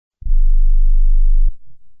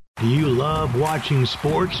Do you love watching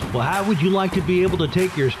sports? Well, how would you like to be able to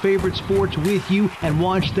take your favorite sports with you and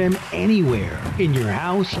watch them anywhere? In your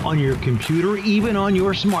house, on your computer, even on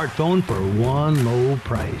your smartphone for one low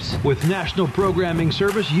price. With National Programming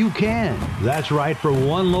Service, you can. That's right, for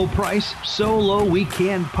one low price, so low we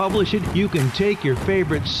can't publish it, you can take your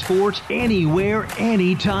favorite sports anywhere,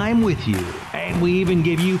 anytime with you. And we even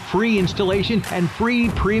give you free installation and free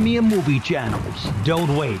premium movie channels.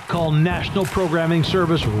 Don't wait. Call National Programming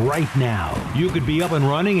Service right now. You could be up and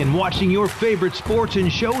running and watching your favorite sports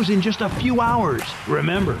and shows in just a few hours.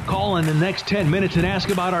 Remember, call in the next 10 minutes and ask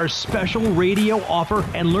about our special radio offer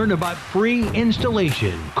and learn about free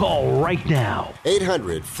installation. Call right now.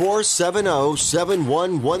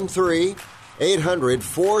 800-470-7113.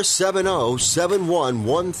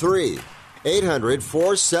 800-470-7113.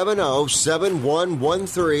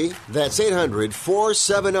 800-470-7113. That's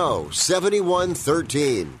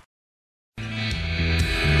 800-470-7113.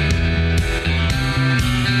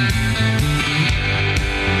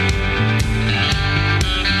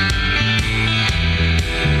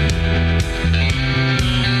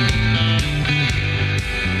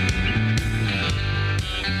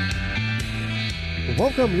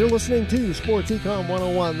 Welcome. You're listening to Sports Econ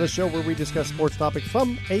 101, the show where we discuss sports topics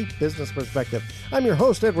from a business perspective. I'm your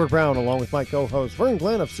host, Edward Brown, along with my co-host, Vern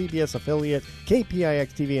Glenn of CBS affiliate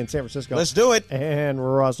KPIX-TV in San Francisco. Let's do it. And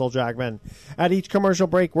Russell Jackman. At each commercial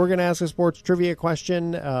break, we're going to ask a sports trivia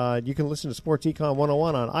question. You can listen to Sports Econ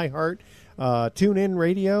 101 on iHeart, TuneIn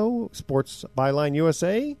Radio, Sports Byline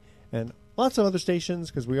USA, and lots of other stations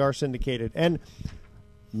because we are syndicated. And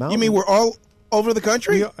You mean we're all over the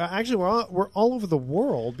country? We're all over the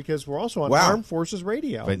world because we're also on Armed Forces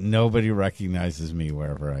Radio. But nobody recognizes me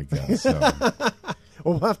wherever I go. So.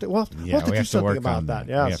 We'll have to do something about that.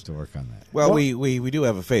 Yes. We have to work on that. Well, we do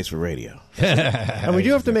have a face for radio. And we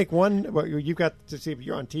do have to make one. Well, you've got to see if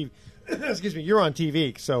you're on TV. Excuse me, you're on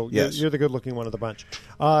TV, so yes. You're the good-looking one of the bunch.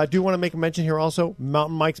 Do want to make a mention here also,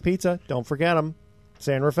 Mountain Mike's Pizza. Don't forget them.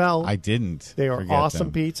 San Rafael. I didn't. They are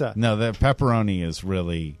awesome pizza. No, the pepperoni is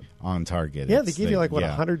really on target. Yeah, they give you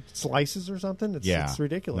 100 slices or something. It's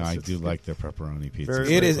ridiculous. No, I do like their pepperoni pizza.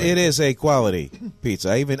 It is a quality pizza.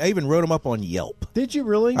 I even wrote them up on Yelp. Did you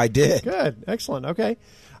really? I did. Good, excellent. Okay,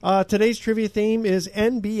 today's trivia theme is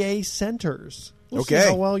NBA centers. We'll okay, see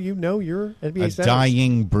how well you know your NBA centers. A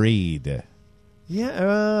dying breed.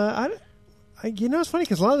 Yeah, it's funny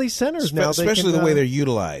because a lot of these centers now, especially the way they're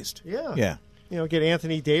utilized. Yeah. Get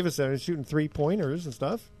Anthony Davis there shooting 3-pointers and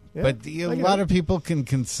stuff. Yeah, but a lot of people can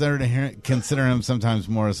consider him sometimes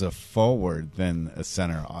more as a forward than a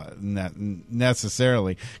center, not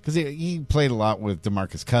necessarily, because he played a lot with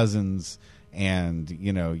DeMarcus Cousins, and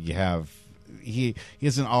he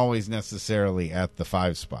isn't always necessarily at the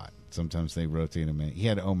 5 spot. Sometimes they rotate him in. He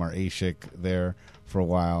had Omar Ashik there for a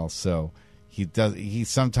while, so he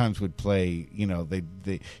sometimes would play,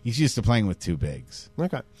 he's used to playing with 2 bigs.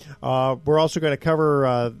 Okay. We're also going to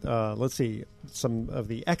cover, some of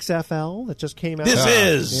the XFL that just came out. This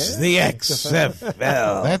is the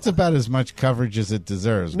XFL. That's about as much coverage as it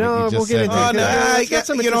deserves. No, we'll get into it. I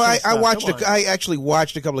actually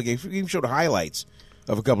watched a couple of games. We even showed highlights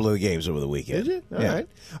of a couple of the games over the weekend. Did you? All right.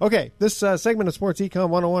 Okay, this segment of Sports Econ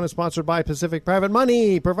 101 is sponsored by Pacific Private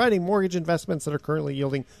Money, providing mortgage investments that are currently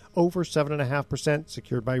yielding over 7.5%,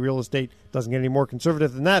 secured by real estate. Doesn't get any more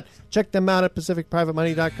conservative than that. Check them out at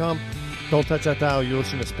pacificprivatemoney.com. Don't touch that dial. You're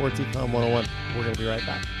listening to Sports Econ 101. We're going to be right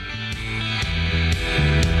back.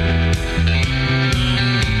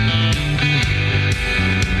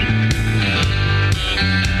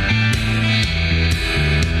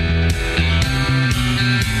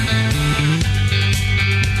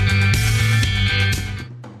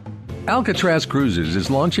 Alcatraz Cruises is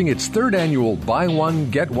launching its 3rd annual Buy One,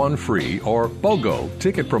 Get One Free, or BOGO,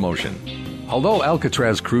 ticket promotion. Although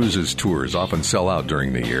Alcatraz Cruises tours often sell out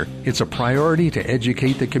during the year, it's a priority to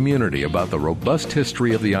educate the community about the robust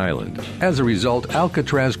history of the island. As a result,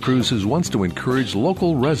 Alcatraz Cruises wants to encourage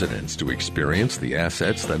local residents to experience the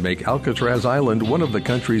assets that make Alcatraz Island one of the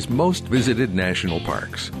country's most visited national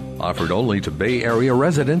parks. Offered only to Bay Area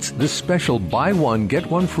residents, this special Buy One,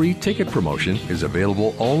 Get One Free ticket promotion is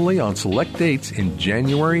available only on select dates in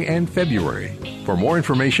January and February. For more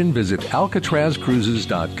information, visit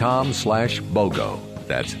alcatrazcruises.com/BOGO.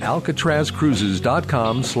 That's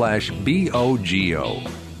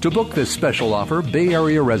alcatrazcruises.com/BOGO. To book this special offer, Bay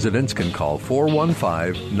Area residents can call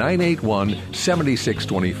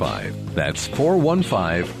 415-981-7625. That's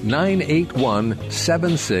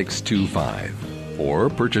 415-981-7625. Or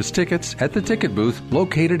purchase tickets at the ticket booth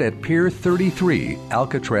located at Pier 33,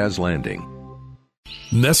 Alcatraz Landing.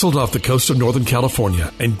 Nestled off the coast of Northern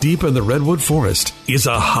California and deep in the Redwood Forest is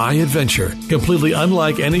a high adventure, completely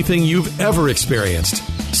unlike anything you've ever experienced.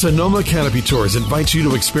 Sonoma Canopy Tours invites you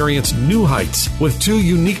to experience new heights with 2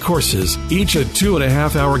 unique courses, each a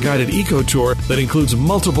 2.5-hour guided eco tour that includes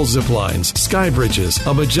multiple zip lines, sky bridges,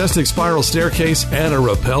 a majestic spiral staircase, and a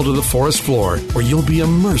rappel to the forest floor, where you'll be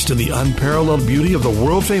immersed in the unparalleled beauty of the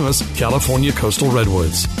world-famous California coastal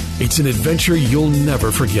redwoods. It's an adventure you'll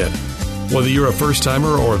never forget. Whether you're a first-timer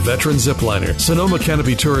or a veteran zipliner, Sonoma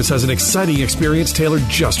Canopy Tours has an exciting experience tailored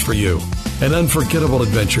just for you. An unforgettable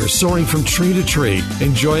adventure soaring from tree to tree,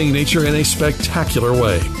 enjoying nature in a spectacular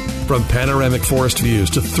way. From panoramic forest views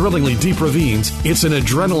to thrillingly deep ravines, it's an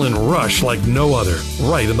adrenaline rush like no other,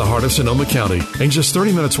 right in the heart of Sonoma County and just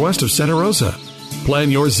 30 minutes west of Santa Rosa. Plan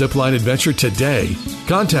your zipline adventure today.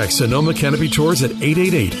 Contact Sonoma Canopy Tours at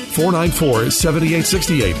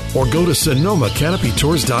 888-494-7868 or go to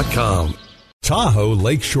sonomacanopytours.com. Tahoe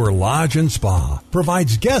Lakeshore Lodge and Spa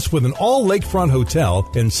provides guests with an all-lakefront hotel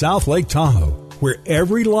in South Lake Tahoe, where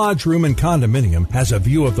every lodge room and condominium has a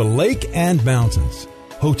view of the lake and mountains.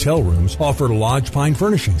 Hotel rooms offer lodge pine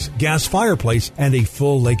furnishings, gas fireplace, and a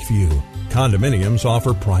full lake view. Condominiums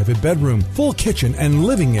offer private bedroom, full kitchen, and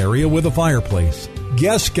living area with a fireplace.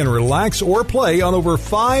 Guests can relax or play on over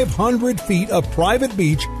 500 feet of private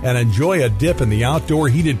beach and enjoy a dip in the outdoor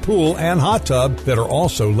heated pool and hot tub that are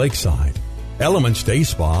also lakeside. Elements Day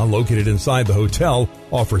Spa, located inside the hotel,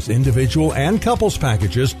 offers individual and couples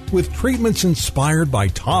packages with treatments inspired by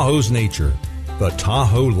Tahoe's nature. The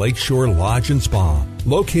Tahoe Lakeshore Lodge and Spa,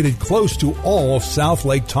 located close to all of South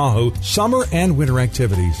Lake Tahoe summer and winter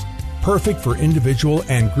activities. Perfect for individual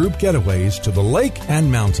and group getaways to the lake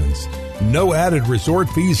and mountains. No added resort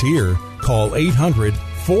fees here. Call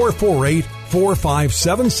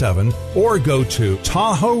 800-448-4577 or go to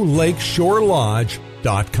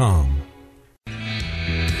TahoeLakeshoreLodge.com.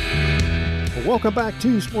 Welcome back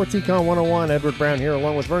to Sports Econ 101. Edward Brown here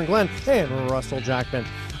along with Vern Glenn and Russell Jackman.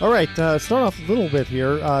 All right, start off a little bit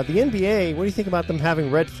here. The NBA, what do you think about them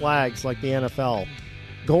having red flags like the NFL?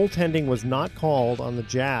 Goaltending was not called on the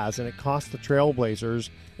Jazz, and it cost the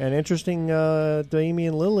Trailblazers. And interesting,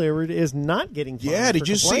 Damian Lillard is not getting fined. Yeah, did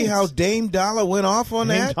you see how Dame Dollar went off on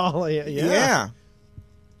that? Dollar, yeah.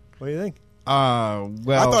 What do you think? Well,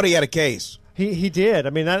 I thought he had a case. He did. I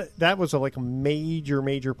mean, that was like a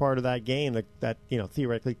major part of that game. That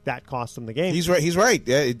theoretically that cost him the game. He's right. He's right.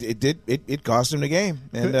 Yeah, it did. It cost him the game.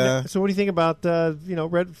 And so, what do you think about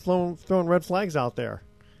throwing red flags out there?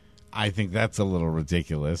 I think that's a little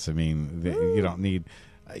ridiculous. I mean, you don't need.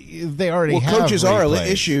 They already have. Coaches are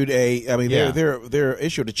replays. issued a. I mean, they're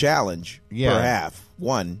issued a challenge per half.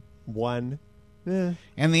 One. Yeah.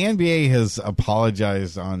 And the NBA has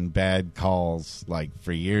apologized on bad calls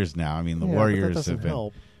for years now. I mean, the Warriors but that have been.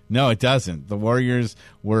 Help. No, it doesn't. The Warriors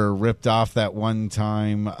were ripped off that one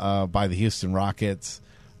time by the Houston Rockets,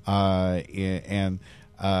 and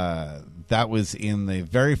that was in the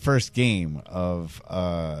very first game of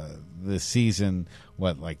the season.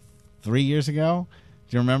 3 years ago?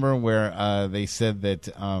 Do you remember where they said that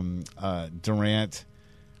Durant?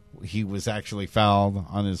 He was actually fouled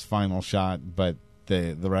on his final shot, but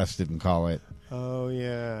the refs didn't call it. Oh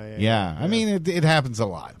yeah. I mean, it happens a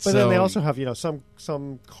lot. But then they also have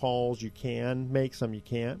some calls you can make, some you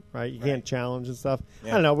can't. Right? You can't challenge and stuff.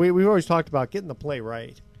 Yeah. I don't know. We've always talked about getting the play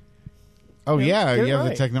right. Oh you have right.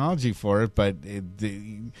 the technology for it, but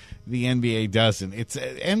the NBA doesn't.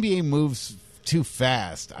 NBA moves too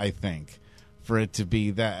fast, I think, for it to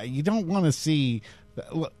be that. You don't want to see.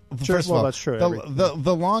 First of all, that's true.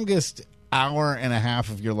 The longest hour and a half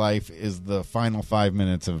of your life is the final 5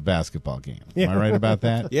 minutes of a basketball game. Am I right about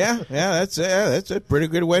that? Yeah, that's a pretty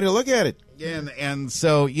good way to look at it. And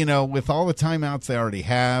so, with all the timeouts they already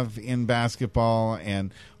have in basketball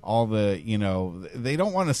and all the, they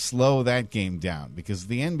don't want to slow that game down because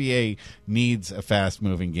the NBA needs a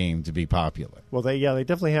fast-moving game to be popular. Well, they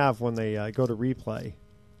definitely have when they go to replay.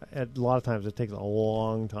 A lot of times it takes a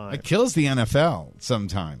long time. It kills the NFL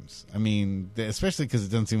sometimes. I mean, especially because it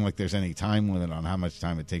doesn't seem like there's any time limit on how much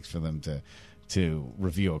time it takes for them to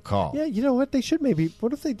review a call. Yeah, you know what? They should maybe.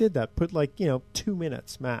 What if they did that? Put 2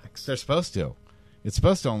 minutes max. They're supposed to. It's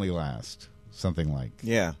supposed to only last something like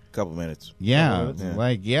a couple minutes. Yeah,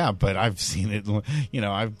 but I've seen it.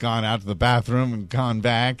 I've gone out to the bathroom and gone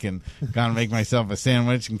back and gone to make myself a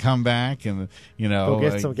sandwich and come back and go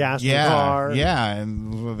get some gas in the car. Yeah,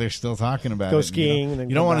 and they're still talking about it. Go skiing.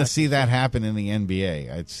 You don't want to see that happen in the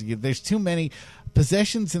NBA. There's too many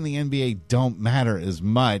possessions in the NBA. Don't matter as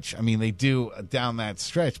much. I mean, they do down that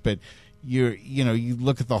stretch, but you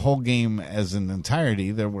look at the whole game as an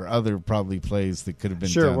entirety. There were other probably plays that could have been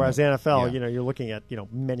sure. done. Whereas the NFL, Yeah. you're looking at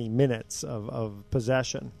many minutes of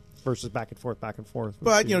possession versus back and forth.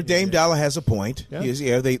 But Dame Dollar has a point.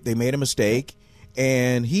 Yeah. They made a mistake,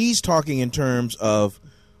 and he's talking in terms of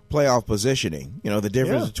playoff positioning. The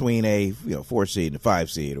difference between a 4 seed and a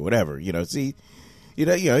 5 seed or whatever. He's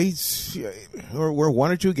where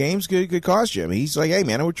 1 or 2 games could cost you. I mean, he's like, hey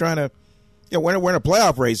man, we're trying to. We're in a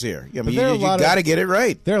playoff race here. I mean, you got to get it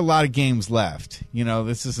right. There are a lot of games left.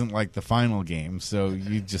 This isn't like the final game, so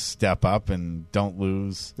you just step up and don't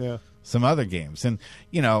lose some other games. And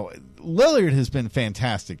Lillard has been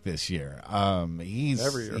fantastic this year. He's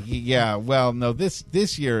every year.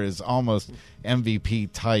 This year is almost MVP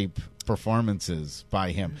type performances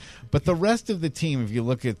by him. But the rest of the team, if you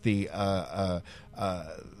look at the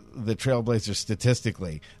Trailblazers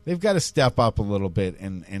statistically, they've got to step up a little bit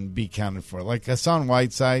and be counted for. Like Hassan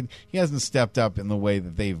Whiteside, he hasn't stepped up in the way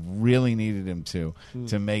that they've really needed him to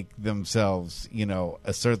make themselves,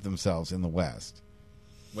 assert themselves in the West.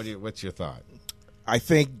 What's your thought? I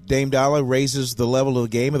think Dame Dollar raises the level of the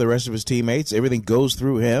game of the rest of his teammates. Everything goes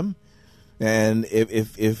through him. And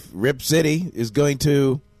if Rip City is going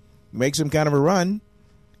to make some kind of a run,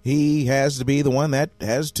 he has to be the one that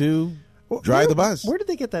has to drive the bus. Where did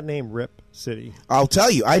they get that name, Rip City? I'll tell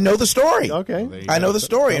you. I know the story. Okay. I know the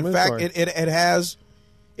story. Tell me In the fact, story.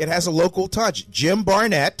 it has a local touch. Jim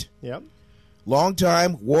Barnett, Yep.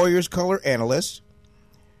 longtime Warriors color analyst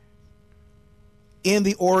in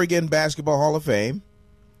the Oregon Basketball Hall of Fame,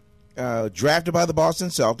 drafted by the Boston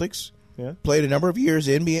Celtics, played a number of years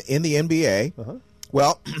in the NBA. Uh-huh.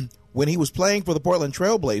 Well, when he was playing for the Portland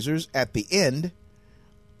Trailblazers at the end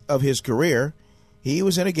of his career, he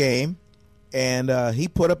was in a game. And he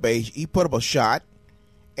put up a shot,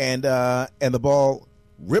 and the ball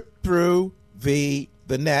ripped through the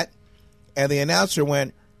net, and the announcer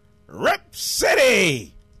went, "Rip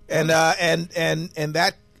City," and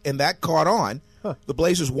that caught on. Huh. The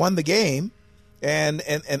Blazers won the game, and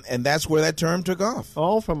that's where that term took off.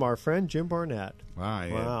 All from our friend Jim Barnett.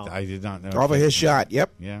 Wow. I did not know. Off of his shot. Yep.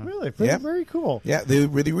 Yeah. Really? Yeah. Very cool. Yeah. The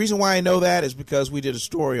reason why I know that is because we did a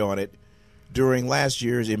story on it during last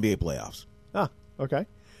year's NBA playoffs. Ah, okay.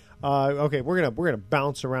 Okay, we're gonna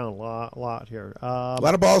bounce around a lot here. A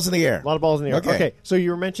lot of balls in the air. A lot of balls in the air. Okay. Okay, so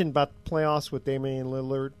you were mentioned about playoffs with Damian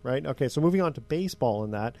Lillard, right? Okay, so moving on to baseball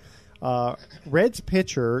in that. Reds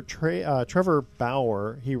pitcher Trevor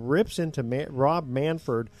Bauer, he rips into Rob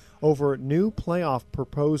Manfred over new playoff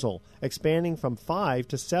proposal, expanding from 5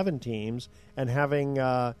 to 7 teams and having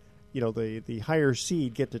the higher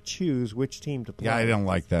seed get to choose which team to play. Yeah, I don't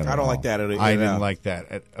like that. I don't like that at all. I didn't like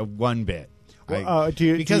that one bit.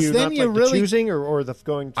 Because then not you like really the choosing or the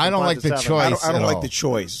going. From I don't 5 like to the 7? choice. I don't at like all. the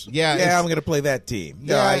choice. Yeah, I'm going to play that team.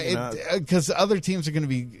 Yeah, because other teams are going to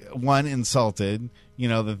be insulted.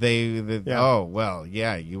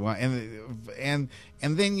 That you want, and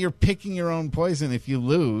then you're picking your own poison if you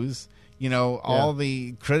lose. All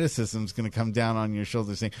the criticism's going to come down on your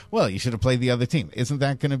shoulders saying, well, you should have played the other team. Isn't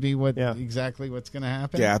that going to be exactly what's going to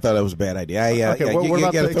happen? Yeah, I thought that was a bad idea. Okay, you what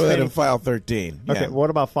got about to throw that in file 13. Okay, Yeah. what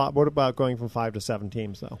about going from 5 to 7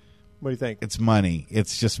 teams though? What do you think? It's money.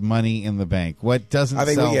 It's just money in the bank. What doesn't I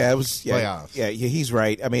think, sell playoffs. playoffs? Yeah, he's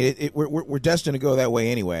right. I mean, we're destined to go that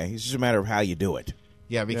way anyway. It's just a matter of how you do it.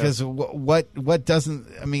 Yeah, because what doesn't?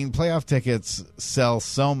 I mean, playoff tickets sell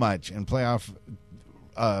so much, and playoff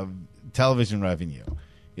television revenue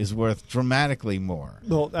is worth dramatically more.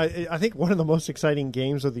 Well, I think one of the most exciting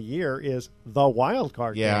games of the year is the wild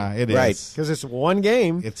card game. Yeah, it is. Right. Because it's one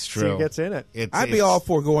game. It's so true. who gets in it. I'd be all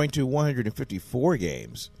for going to 154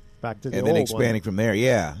 games Back to the and old then expanding one. from there.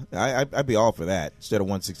 Yeah, I'd be all for that instead of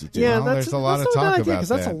 162. Yeah, Well, there's a lot of that's not a talk bad idea, about 'cause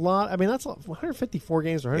that's that. a lot. I mean, that's 154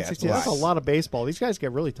 games or 160. Yeah, it's a That's a lot. lot of baseball. These guys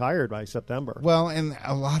get really tired by September. Well, and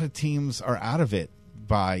a lot of teams are out of it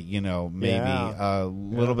by maybe Yeah. a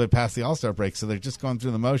little bit past the All-Star break, so they're just going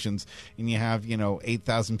through the motions, and you have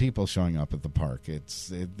 8,000 people showing up at the park.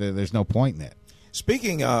 There's no point in it.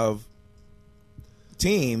 Speaking of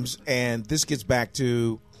teams, and this gets back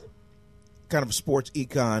to kind of Sports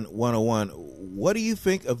Econ 101, what do you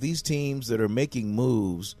think of these teams that are making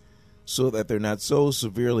moves so that they're not so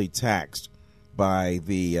severely taxed by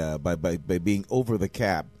the by being over the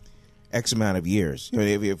cap X amount of years?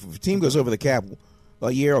 If a team goes over the cap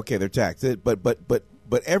a year, okay, they're taxed. But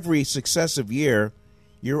every successive year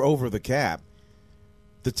you're over the cap,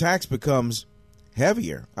 the tax becomes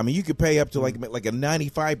heavier. I mean, you could pay up to like a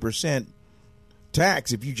 95%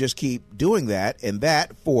 tax if you just keep doing that, and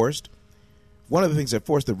that forced one of the things that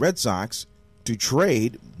forced the Red Sox to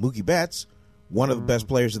trade Mookie Betts, one of the best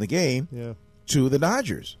players in the game, Yeah. to the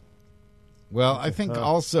Dodgers. Well, I think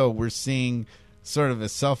also we're seeing sort of a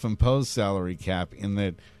self-imposed salary cap in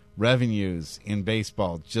that revenues in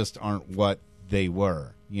baseball just aren't what they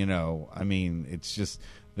were. I mean, it's just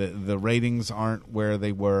the ratings aren't where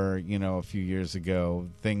they were, a few years ago.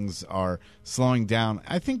 Things are slowing down.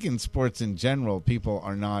 I think in sports in general, people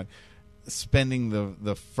are not spending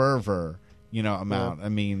the fervor amount. I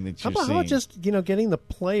mean, that you're how seeing. about just getting the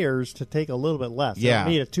players to take a little bit less? Yeah, They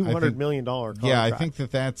need a $200 million contract. Yeah, I think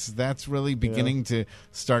that's really beginning to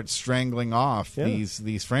start strangling off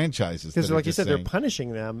these franchises. Because, like you said, they're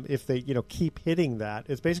punishing them if they keep hitting that.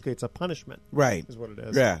 It's a punishment, right? Is what it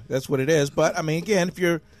is. Yeah, that's what it is. But I mean, again, if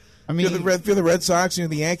you're the Red Sox and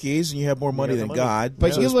the Yankees, and you have more money than God,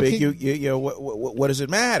 but you look what does it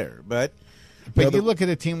matter? But you look at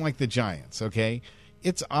a team like the Giants, okay.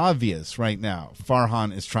 It's obvious right now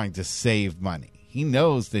Farhan is trying to save money. He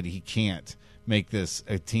knows that he can't make this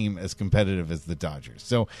a team as competitive as the Dodgers.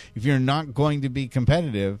 So if you're not going to be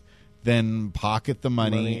competitive, then pocket the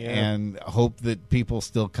money and hope that people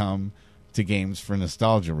still come to games for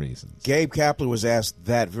nostalgia reasons. Gabe Kapler was asked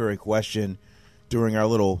that very question during our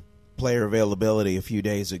little player availability a few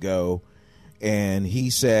days ago, and he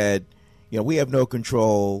said, we have no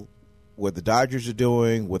control what the Dodgers are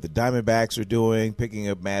doing, what the Diamondbacks are doing, picking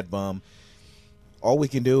up Mad Bum. All we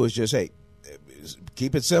can do is just,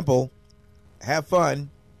 keep it simple, have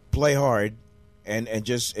fun, play hard, and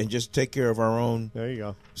just take care of our own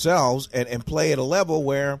selves and play at a level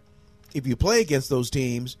where if you play against those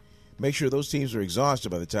teams, make sure those teams are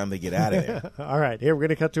exhausted by the time they get out of there. All right, here we're going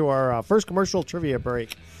to cut to our first commercial trivia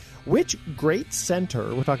break. Which great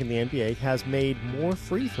center, we're talking the NBA, has made more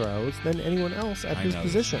free throws than anyone else at his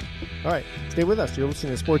position? All right, stay with us. You're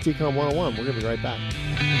listening to Sports Econ 101. We're going to be right back.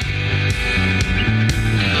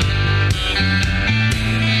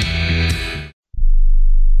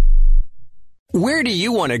 Where do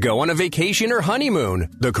you want to go on a vacation or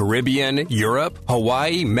honeymoon? The Caribbean, Europe,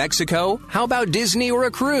 Hawaii, Mexico? How about Disney or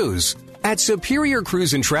a cruise? At Superior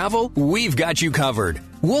Cruise and Travel, we've got you covered.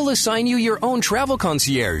 We'll assign you your own travel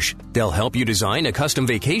concierge. They'll help you design a custom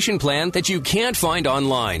vacation plan that you can't find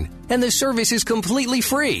online. And the service is completely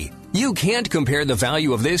free. You can't compare the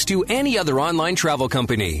value of this to any other online travel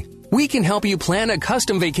company. We can help you plan a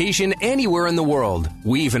custom vacation anywhere in the world.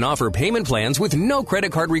 We even offer payment plans with no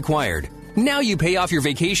credit card required. Now you pay off your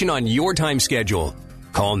vacation on your time schedule.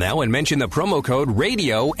 Call now and mention the promo code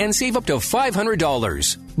RADIO and save up to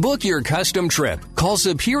 $500. Book your custom trip. Call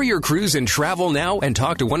Superior Cruise and Travel now and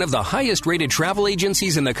talk to one of the highest rated travel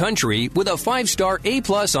agencies in the country with a 5-star A+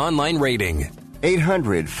 online rating.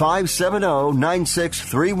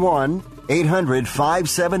 800-570-9631.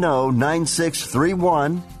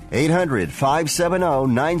 800-570-9631.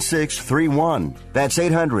 800-570-9631. That's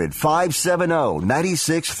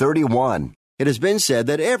 800-570-9631. It has been said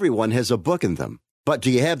that everyone has a book in them. But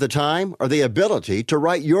do you have the time or the ability to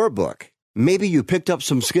write your book? Maybe you picked up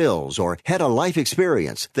some skills or had a life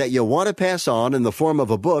experience that you want to pass on in the form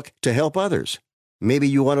of a book to help others. Maybe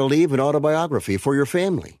you want to leave an autobiography for your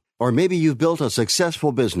family. Or maybe you've built a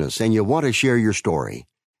successful business and you want to share your story.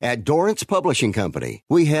 At Dorrance Publishing Company,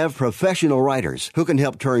 we have professional writers who can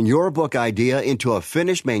help turn your book idea into a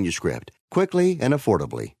finished manuscript quickly and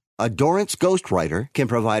affordably. A Dorrance ghostwriter can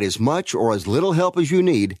provide as much or as little help as you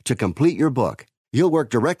need to complete your book. You'll work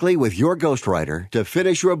directly with your ghostwriter to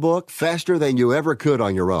finish your book faster than you ever could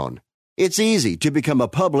on your own. It's easy to become a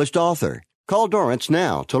published author. Call Dorrance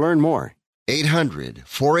now to learn more.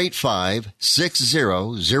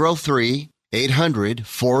 800-485-6003.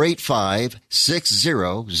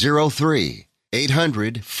 800-485-6003.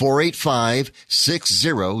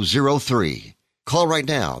 800-485-6003. Call right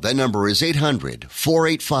now. That number is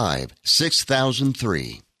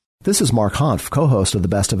 800-485-6003. This is Mark Hanf, co-host of The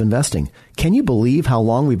Best of Investing. Can you believe how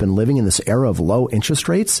long we've been living in this era of low interest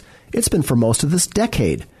rates? It's been for most of this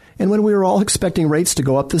decade. And when we were all expecting rates to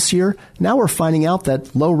go up this year, now we're finding out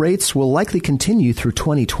that low rates will likely continue through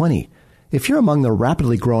 2020. If you're among the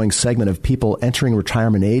rapidly growing segment of people entering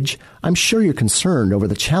retirement age, I'm sure you're concerned over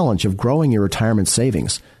the challenge of growing your retirement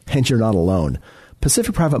savings. And you're not alone.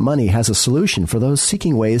 Pacific Private Money has a solution for those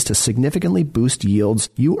seeking ways to significantly boost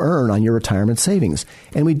yields you earn on your retirement savings.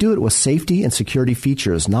 And we do it with safety and security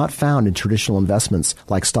features not found in traditional investments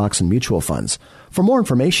like stocks and mutual funds. For more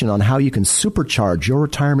information on how you can supercharge your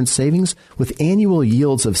retirement savings with annual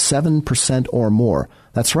yields of 7% or more,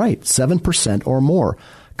 that's right, 7% or more,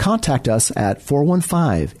 contact us at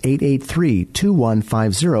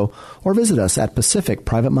 415-883-2150 or visit us at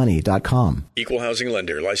pacificprivatemoney.com. Equal housing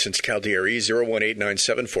lender. Licensed CalDRE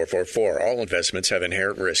 018974444. All investments have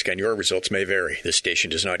inherent risk and your results may vary. This station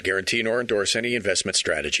does not guarantee nor endorse any investment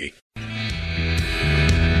strategy.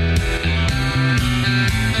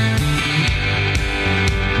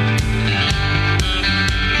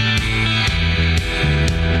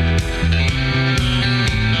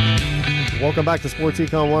 Welcome back to Sports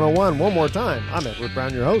Econ 101. One more time, I'm Edward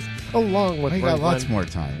Brown, your host, along with We Brent got lots Glenn. more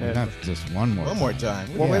time. Not just one more. One more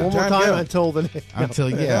time. One more time until the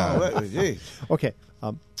Okay.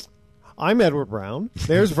 I'm Edward Brown.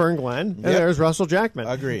 There's Vern Glenn. And there's Russell Jackman.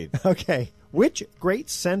 Agreed. Okay. Which great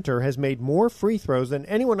center has made more free throws than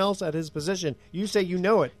anyone else at his position? You say you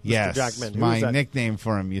know it, Mr. Yes, Jackman. Who my is that? nickname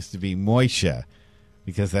for him used to be Moishe,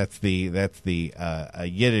 because that's the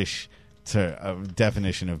Yiddish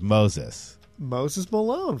definition of Moses. Moses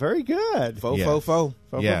Malone. Very good. Fo.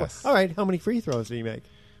 Yes. All right. How many free throws did he make?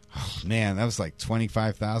 Oh, man, that was like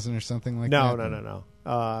 25,000 or something like No.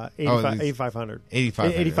 that. 8,500.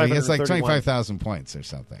 8,500. It's like 25,000 points or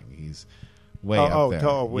something. He's way up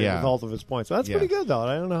there. With all of his points. Well, that's pretty good, though.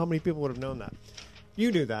 I don't know how many people would have known that.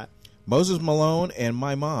 You knew that. Moses Malone and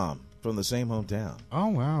my mom from the same hometown. Oh,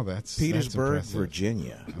 wow. That's Petersburg, that's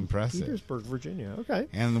Virginia. Impressive. Petersburg, Virginia. Okay.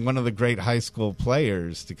 And one of the great high school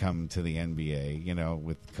players to come to the NBA,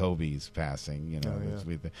 with Kobe's passing, as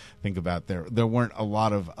we think about there weren't a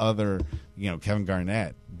lot of other, Kevin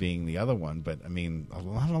Garnett being the other one, but I mean, a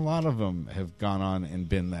lot of them have gone on and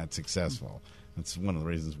been that successful. That's one of the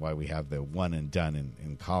reasons why we have the one and done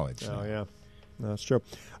in college. Oh, yeah. That's true.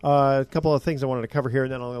 A couple of things I wanted to cover here,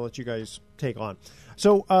 and then I'll let you guys take on.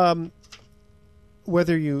 So,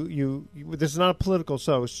 whether you this is not a political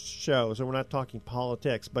show, so we're not talking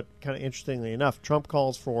politics, but kind of interestingly enough, Trump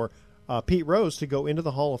calls for Pete Rose to go into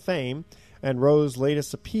the Hall of Fame, and Rose's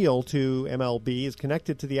latest appeal to MLB is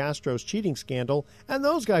connected to the Astros cheating scandal, and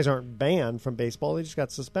those guys aren't banned from baseball; they just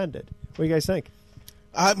got suspended. What do you guys think?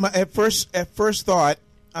 At first thought,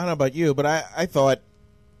 I don't know about you, but I thought,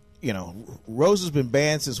 Rose has been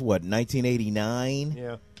banned since what, 1989?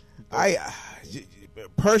 Yeah. I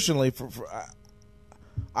personally,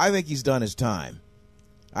 I think he's done his time.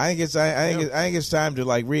 I think it's time to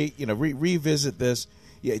revisit this.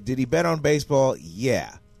 Yeah, did he bet on baseball?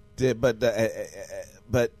 Yeah, but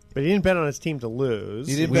he didn't bet on his team to lose.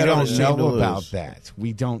 He didn't we bet on don't his team to know lose. about that.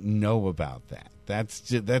 We don't know about that.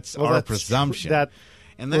 That's our presumption.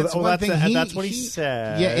 And that's what he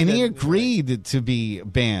said. Yeah, and he agreed to be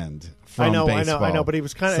banned from baseball. I know, but he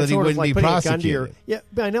was kind of so sort of like putting a gun to your. prosecuted.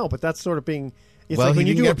 Yeah, I know, but that's sort of being. It's Well, like when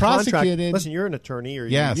he you didn't do a get contract. prosecuted. Listen, you're an attorney, or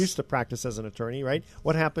Yes. you used to practice as an attorney, right?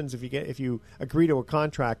 What happens if you agree to a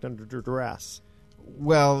contract under duress?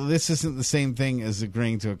 Well, this isn't the same thing as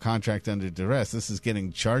agreeing to a contract under duress. This is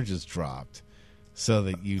getting charges dropped so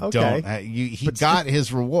that you don't. He got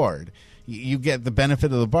his reward. You get the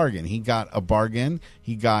benefit of the bargain. He got a bargain.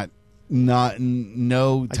 He got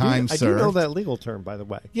no time served. I do know that legal term, by the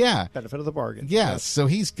way. Yeah. Benefit of the bargain. Yes. So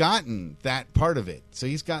he's gotten that part of it. So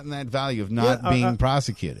he's gotten that value of not being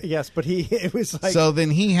prosecuted. Yes, but it was like. So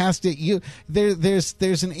then he has to.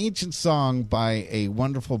 There's an ancient song by a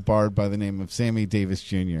wonderful bard by the name of Sammy Davis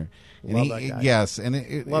Jr. And Love that guy. Yes,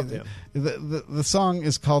 and Loved him. The song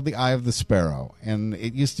is called "The Eye of the Sparrow," and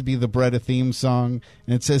it used to be the Bretta theme song,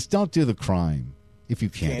 and it says, "Don't do the crime if you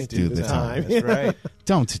can't do the time." That's right.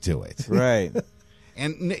 Don't do it. Right.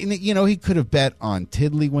 And he could have bet on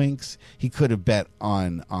tiddlywinks. He could have bet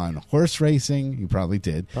on horse racing. He probably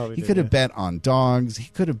did. He could have bet on dogs. He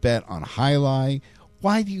could have bet on highlight.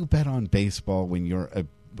 Why do you bet on baseball when you're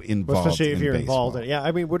involved? Especially if you're baseball? involved in it. Yeah,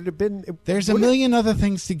 I mean, would it have been? There's a million other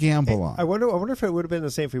things to gamble on. I wonder if it would have been the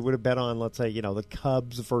same if we would have bet on, let's say, the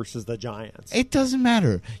Cubs versus the Giants. It doesn't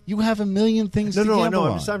matter. You have a million things to gamble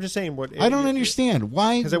on. I'm just saying. I don't understand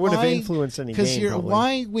why. Because it wouldn't have influenced any game.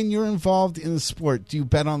 Why, when you're involved in the sport, do you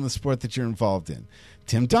bet on the sport that you're involved in?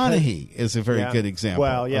 Tim Donaghy is a very good example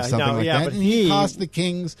of something like that. But and he cost the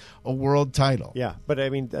Kings a world title. Yeah, but I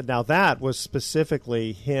mean, now that was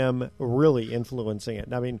specifically him really influencing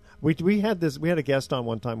it. I mean, we had a guest on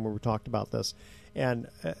one time where we talked about this, and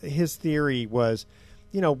his theory was,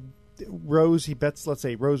 Rose, he bets, let's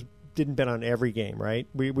say Rose didn't bet on every game, right?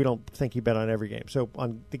 We don't think he bet on every game. So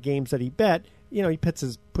on the games that he bet, he puts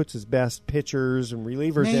his best pitchers and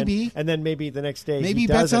relievers in, and then maybe the next day he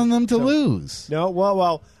bets on them to lose. No,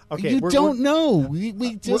 well, okay, you don't know. We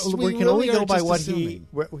can only go by what we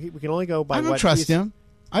can only go by. I don't trust him.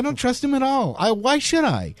 I don't trust him at all. Why should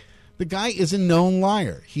I? The guy is a known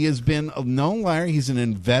liar. He has been a known liar. He's an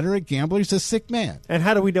inveterate gambler. He's a sick man. And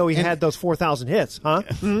how do we know he had those 4,000 hits, huh?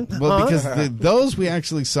 Well, because those we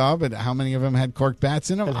actually saw, but how many of them had corked bats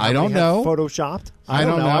in them? I don't know. Photoshopped? I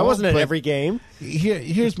don't know. I wasn't at every game.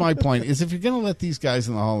 Here's my point: is if you're going to let these guys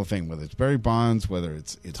in the Hall of Fame, whether it's Barry Bonds, whether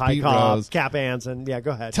it's Ty Pete Cobb, Rose, Cap Anson, go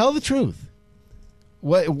ahead. Tell the truth.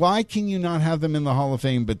 Why can you not have them in the Hall of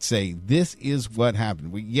Fame but say, this is what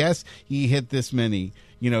happened? Yes, he hit this many.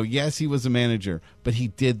 Yes, he was a manager, but he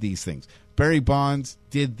did these things. Barry Bonds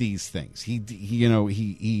did these things. He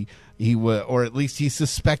or at least he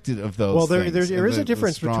suspected of those. Well, things. there is a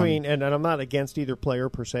difference between, and I'm not against either player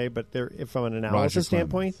per se, but from an analysis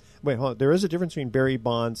standpoint, wait, hold on. There is a difference between Barry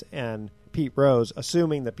Bonds and Pete Rose,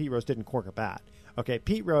 assuming that Pete Rose didn't cork a bat. Okay,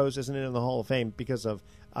 Pete Rose isn't in the Hall of Fame because of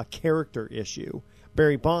a character issue.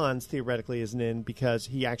 Barry Bonds theoretically isn't in because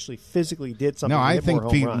he actually physically did something. No, to I hit think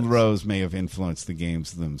more Pete home runs. Rose may have influenced the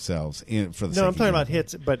games themselves. No, I'm talking about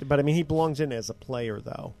hits, but I mean he belongs in as a player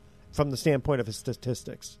though, from the standpoint of his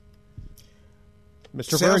statistics.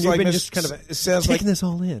 Mr. Byrne, you've been just kind of taking this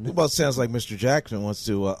all in. Well, it sounds like Mr. Jackson wants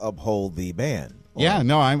to uphold the ban. Yeah,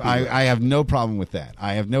 no, I have no problem with that.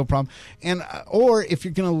 I have no problem. And or if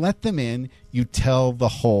you're going to let them in, you tell the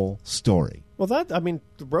whole story. Well, the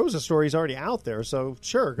Rose's story is already out there, so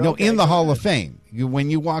sure. In the Hall of Fame.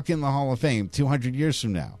 When you walk in the Hall of Fame 200 years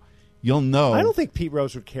from now, you'll know. I don't think Pete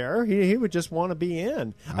Rose would care. He would just want to be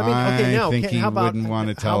in. I think he wouldn't want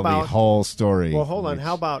to tell the whole story. Well, hold on.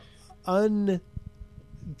 How about how do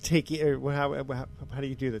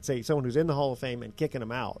you do that? Say someone who's in the Hall of Fame and kicking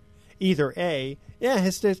him out. Either A,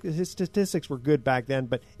 his statistics were good back then,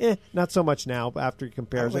 but not so much now after you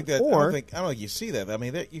compare them. I don't think you see that. I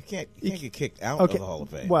mean, you can't get kicked out of the Hall of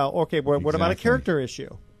Fame. Well, okay, what about a character issue?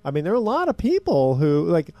 I mean, there are a lot of people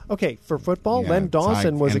who, for football, Len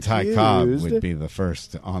Dawson was accused. Ty Cobb would be the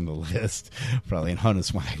first on the list, probably, and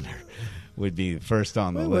Honus Wagner would be first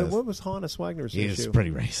on the list. What was Honus Wagner's issue? He's pretty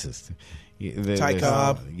racist. Ty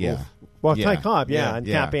Cobb. Ty Cobb, and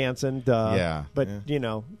Cap Anson, but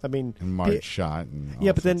and Marge Schott, and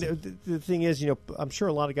but then the thing is, I'm sure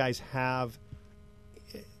a lot of guys have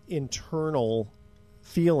internal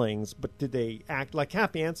feelings, but did they act like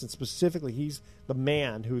Cap Anson specifically? He's the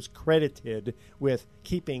man who's credited with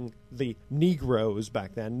keeping the Negroes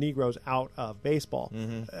back then, Negroes out of baseball.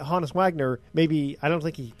 Honus Wagner, maybe I don't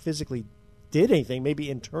think he physically did anything.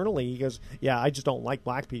 Maybe internally he goes, I just don't like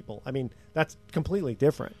black people. I mean, that's completely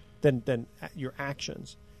different than your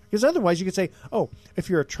actions. Because otherwise you could say, if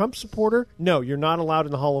you're a Trump supporter, no, you're not allowed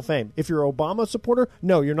in the Hall of Fame. If you're an Obama supporter,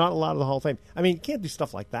 no, you're not allowed in the Hall of Fame. I mean, you can't do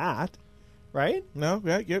stuff like that, right? No,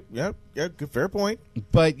 good, fair point.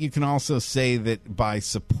 But you can also say that by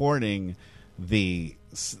supporting the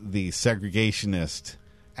segregationist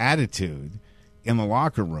attitude in the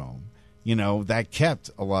locker room, that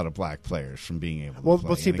kept a lot of black players from being able to play.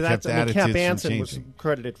 Well, see, but Cap Anson was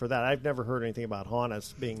credited for that. I've never heard anything about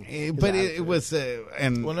Honus being. But it was, the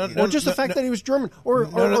fact that he was German, or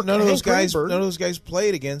none of those guys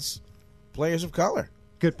played against players of color.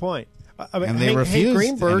 Good point. And they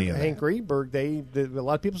refused Hank Greenberg. A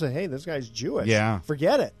lot of people say, "Hey, this guy's Jewish. Yeah,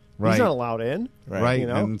 forget it. Right. He's not allowed in." Right.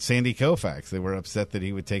 And Sandy Koufax, they were upset that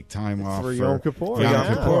he would take time off for Yom Kippur.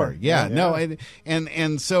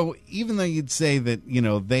 And so even though you'd say that,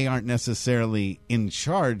 they aren't necessarily in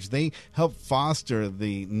charge, they help foster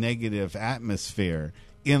the negative atmosphere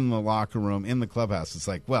in the locker room, in the clubhouse. It's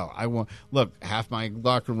like, half my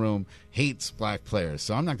locker room hates black players,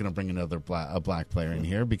 so I'm not going to bring another black player in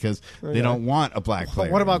here because they don't want a black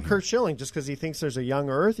player. What about Kurt Schilling? Just because he thinks there's a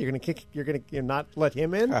young Earth, you're going to not let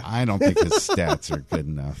him in? I don't think his stats are good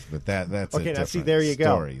enough, but that's okay. A Now, different there you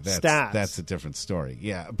story. go. Stats. That's a different story.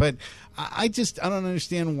 Yeah, but I don't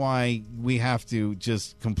understand why we have to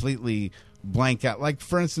just completely blank out. Like,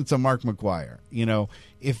 for instance, a Mark McGwire.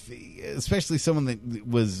 Especially someone that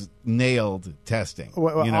was nailed testing.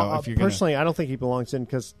 Personally, I don't think he belongs in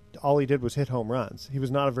because all he did was hit home runs. He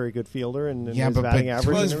was not a very good fielder, and his batting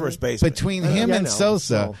average. He was first baseman. Between him and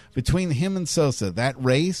Sosa, that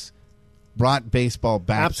race brought baseball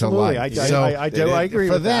back to life. I agree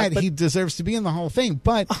for with that. He deserves to be in the Hall of Fame,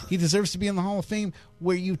 but he deserves to be in the Hall of Fame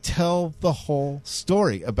where you tell the whole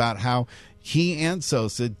story about how he and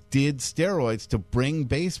Sosa did steroids to bring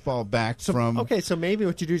baseball back from. Okay, so maybe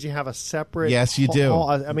what you do is you have a separate. Yes, you do.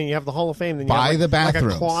 You have the Hall of Fame, then you by have the bathrooms,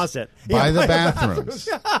 like a closet by the bathrooms,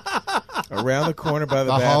 around the corner by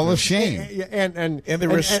the Hall of Shame, and the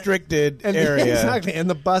restricted area. Exactly, and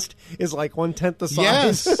the bust is like 1/10 the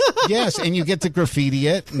size. Yes, and you get to graffiti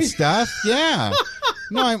it and stuff. Yeah.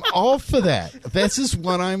 No, I'm all for that. This is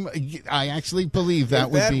what I actually believe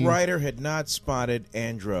that would be. That writer had not spotted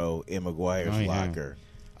Andro in McGuire's locker.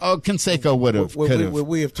 Oh, Canseco would have.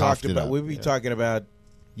 We have talked about. We'd be talking about.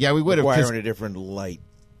 Yeah, we would have. McGuire in a different light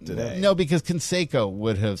today. No, because Canseco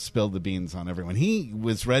would have spilled the beans on everyone. He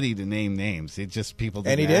was ready to name names. It just people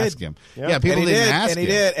didn't ask him. Yeah, people didn't ask him. And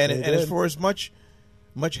he did. And as for as much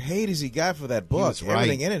hate as he got for that book,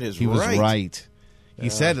 everything in it is right. He was right. He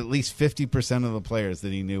said at least 50% of the players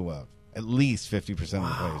that he knew of at least 50% of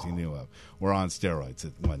the players he knew of were on steroids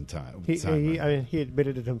at one time. He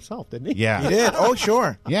admitted it himself, didn't he? Yeah. He did? Oh,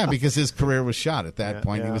 sure. Yeah, because his career was shot at that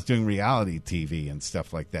point. Yeah. He was doing reality TV and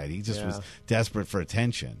stuff like that. He just was desperate for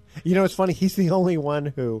attention. You know, it's funny. He's the only one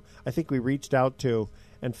who I think we reached out to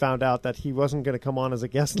and found out that he wasn't going to come on as a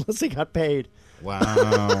guest unless he got paid.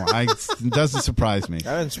 Wow. It doesn't surprise me.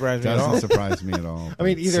 That doesn't surprise me at all. Doesn't surprise me at all. I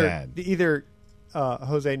mean, Sad. either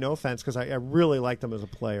Jose, no offense, because I really liked him as a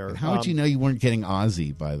player. And how would you know you weren't getting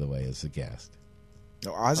Ozzy, by the way, as a guest?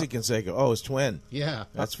 No, Ozzy Canseco. His twin. Yeah.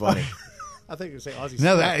 That's funny. I think you say Ozzy.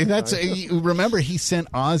 No, that's remember he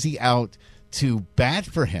sent Ozzy out to bat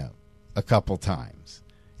for him a couple times,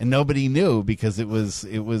 and nobody knew because it was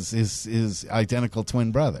his identical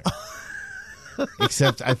twin brother.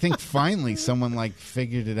 Except I think finally someone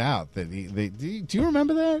figured it out that do you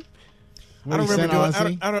remember that? I don't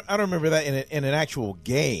remember that in an actual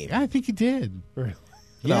game. Yeah, I think he did. Really?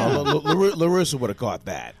 Yeah. No, La Russa would have caught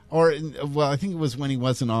that. Or I think it was when he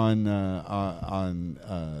wasn't on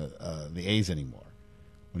the A's anymore.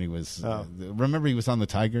 When he was, remember he was on the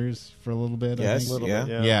Tigers for a little bit. Yes, I think?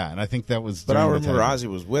 yeah, and I think that was. But I remember Ozzy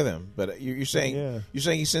was with him. But you're saying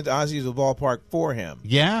he sent Ozzy to the ballpark for him.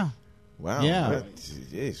 Yeah. Wow. Yeah.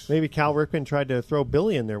 Maybe Cal Ripken tried to throw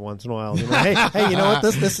Billy in there once in a while. You know, hey, you know what?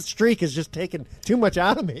 This streak is just taking too much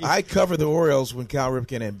out of me. I covered the Orioles when Cal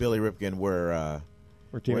Ripken and Billy Ripken were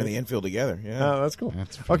in the infield together. Yeah. Oh, that's cool.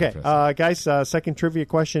 That's okay, guys, second trivia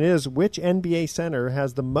question is, which NBA center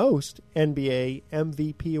has the most NBA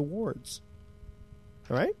MVP awards?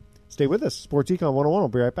 All right? Stay with us. Sports Econ 101. We'll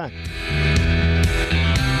be right back.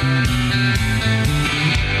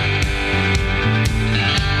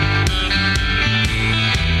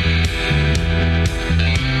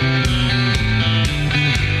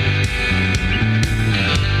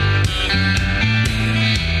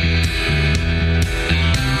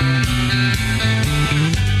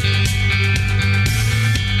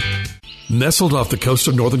 Nestled off the coast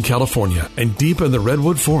of Northern California and deep in the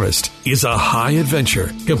Redwood Forest is a high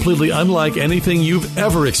adventure, completely unlike anything you've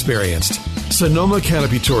ever experienced. Sonoma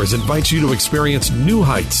Canopy Tours invites you to experience new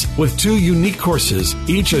heights with 2 unique courses,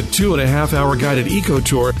 each a 2.5-hour guided eco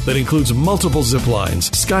tour that includes multiple zip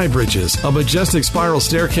lines, sky bridges, a majestic spiral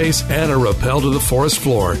staircase, and a rappel to the forest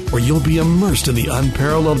floor, where you'll be immersed in the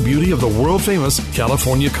unparalleled beauty of the world-famous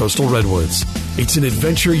California coastal redwoods. It's an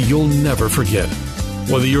adventure you'll never forget.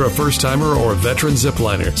 Whether you're a first-timer or a veteran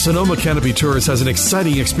zipliner, Sonoma Canopy Tours has an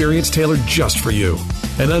exciting experience tailored just for you.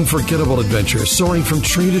 An unforgettable adventure soaring from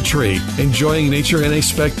tree to tree, enjoying nature in a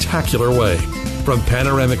spectacular way. From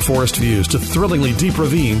panoramic forest views to thrillingly deep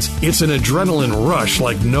ravines, it's an adrenaline rush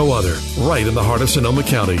like no other, right in the heart of Sonoma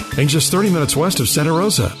County and just 30 minutes west of Santa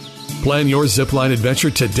Rosa. Plan your zipline adventure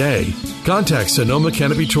today. Contact Sonoma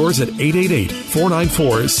Canopy Tours at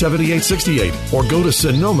 888-494-7868 or go to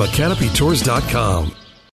SonomaCanopyTours.com.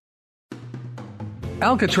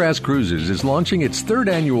 Alcatraz Cruises is launching its 3rd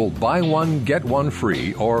annual Buy One, Get One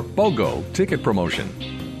Free, or BOGO, ticket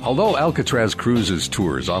promotion. Although Alcatraz Cruises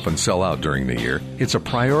tours often sell out during the year, it's a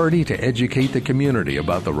priority to educate the community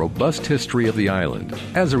about the robust history of the island.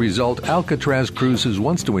 As a result, Alcatraz Cruises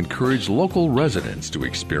wants to encourage local residents to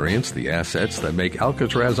experience the assets that make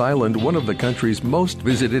Alcatraz Island one of the country's most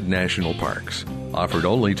visited national parks. Offered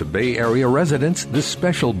only to Bay Area residents, this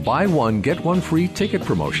special Buy One, Get One Free ticket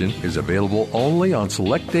promotion is available only on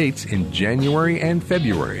select dates in January and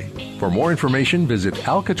February. For more information, visit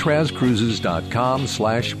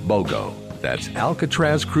alcatrazcruises.com/BOGO. That's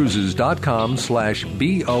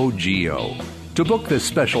alcatrazcruises.com/BOGO. To book this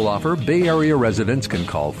special offer, Bay Area residents can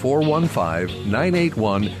call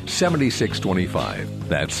 415-981-7625.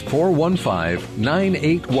 That's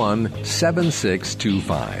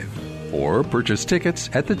 415-981-7625. Or purchase tickets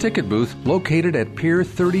at the ticket booth located at Pier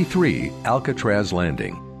 33, Alcatraz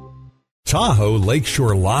Landing. Tahoe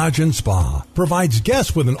Lakeshore Lodge and Spa provides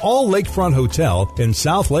guests with an all-lakefront hotel in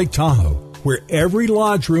South Lake Tahoe, where every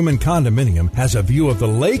lodge room and condominium has a view of the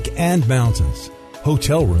lake and mountains.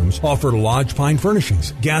 Hotel rooms offer lodge pine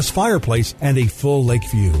furnishings, gas fireplace, and a full lake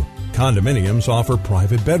view. Condominiums offer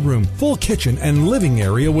private bedroom, full kitchen, and living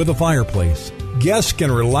area with a fireplace. Guests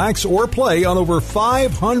can relax or play on over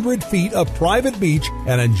 500 feet of private beach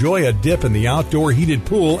and enjoy a dip in the outdoor heated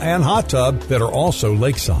pool and hot tub that are also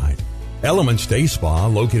lakeside. Elements Day Spa,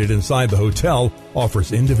 located inside the hotel,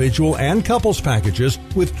 offers individual and couples packages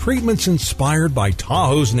with treatments inspired by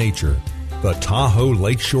Tahoe's nature. The Tahoe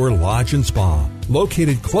Lakeshore Lodge and Spa,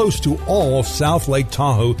 located close to all of South Lake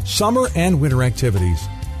Tahoe summer and winter activities.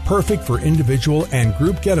 Perfect for individual and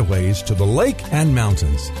group getaways to the lake and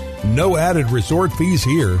mountains. No added resort fees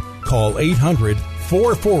here. Call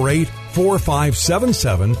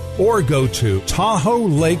 800-448-4577 or go to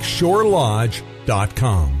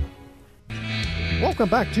TahoeLakeshoreLodge.com. Welcome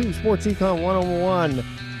back to Sports Econ 101.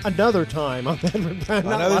 Another time on Edward Brown.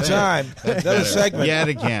 Another segment. Yet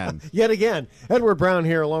again. Yet again. Edward Brown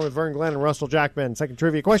here along with Vern Glenn and Russell Jackman. Second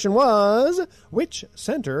trivia question was, which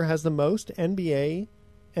center has the most NBA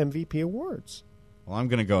MVP awards? Well, I'm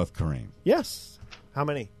going to go with Kareem. Yes. How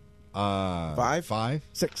many? 5?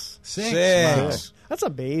 6. 6. Wow. That's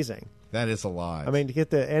amazing. That is a lot. I mean, to get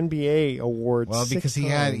the NBA awards. Well, because 6 he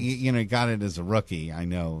had, times. he got it as a rookie. I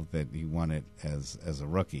know that he won it as a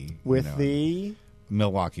rookie. With the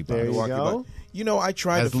Milwaukee Bucks. There you go. I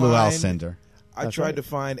tried as to Lou find. Alcindor. I tried to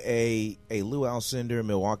find a Lou Alcindor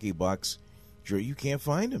Milwaukee Bucks. Drew, you can't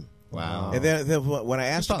find him. Wow. And then when I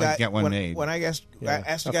asked the probably guy, get one made. when I asked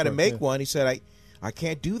the guy to make one, he said, "I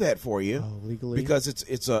can't do that for you legally? because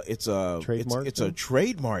it's a Trademark it's a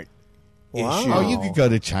trademark Wow. issue." Oh, you could go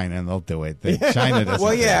to China and they'll do it. China doesn't.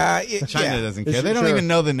 Well, care. yeah, China yeah. doesn't Is care. it They don't true? even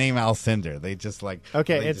know the name Alcindor. They just like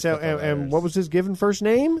Okay, they and just so put the and letters. what was his given first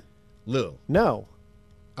name? Lou? No,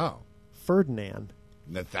 Oh, Ferdinand.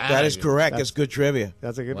 That is correct. That's good trivia.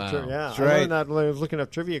 That's a good Wow. trivia. Yeah, That's I right. learned that when I was looking up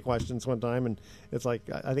trivia questions one time, and it's like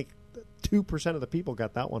I think 2% of the people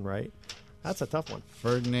got that one right. That's a tough one.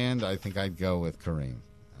 Ferdinand. I think I'd go with Kareem.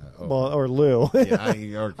 Well, or Lou. Yeah,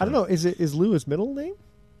 or I don't know. Is Lou his middle name,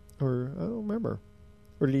 or I don't remember,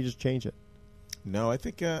 or did he just change it? No, I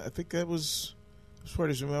think that was as far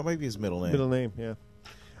as maybe his middle name. Middle name, yeah.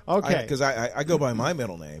 Okay, Because I go by my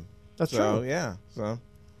middle name. That's so, true. Yeah. So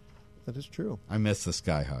That is true. I miss the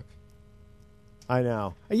Skyhook. I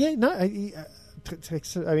know. Yeah, no. I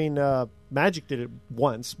mean, Magic did it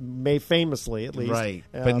once, famously at least, Right,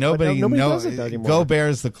 but nobody does it anymore.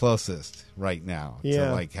 Gobert's the closest right now Yeah.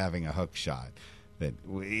 to like having a hook shot. That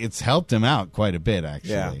it's helped him out quite a bit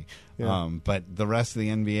actually. Yeah. But the rest of the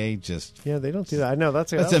NBA just Yeah, they don't do that. I know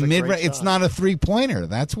that's a mid. It's not a 3-pointer.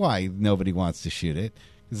 That's why nobody wants to shoot it.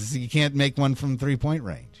 'Cause you can't make one from 3-point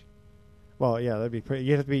range. Well, yeah, that'd be pretty.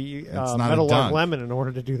 You have to be It's not a Metal Lark dunk. Lemon in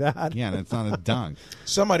order to do that. Yeah, and it's not a dunk.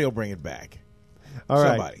 somebody will bring it back. All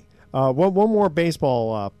right. Somebody. One more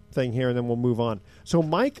baseball thing here, and then we'll move on. So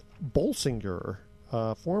Mike Bolsinger,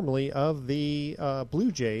 formerly of the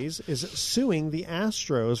Blue Jays, is suing the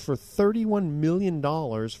Astros for $31 million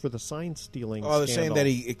for the sign stealing. Oh, they're saying that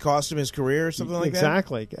it cost him his career or something like that?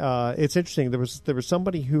 Exactly. It's interesting. There was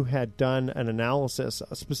somebody who had done an analysis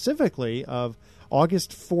specifically of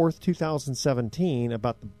August 4th, 2017,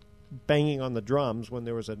 about the banging on the drums when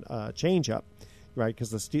there was a change-up, right, because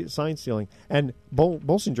the sign stealing. And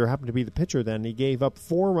Bolsinger happened to be the pitcher then. He gave up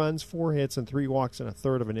 4 runs, 4 hits, and 3 walks in a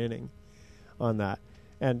third of an inning on that.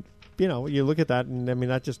 And, you look at that, and, I mean,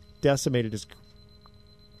 that just decimated his...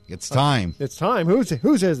 It's time. It's time. Whose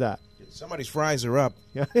is that? Somebody's fries are up.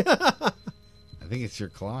 I think it's your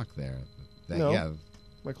clock there. No. Yeah.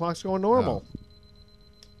 My clock's going normal. Oh.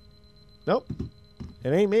 Nope. It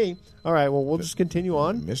ain't me. All right, well, we'll just continue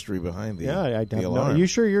on. Mystery behind the Yeah, I the don't know. alarm. Are you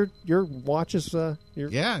sure your watch is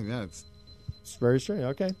Yeah, it's very strange?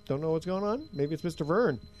 Okay, don't know what's going on. Maybe it's Mr.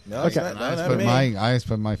 Vern. No, Okay. it's not, I not put me. I always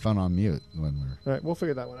put my phone on mute when we're. All right, we'll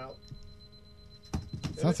figure that one out.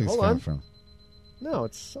 Sounds like it's Hold coming on. from. No,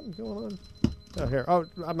 it's something going on. Oh, here. Oh,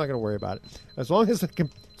 I'm not going to worry about it. As long as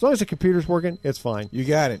the computer's working, it's fine. You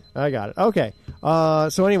got it. I got it. Okay.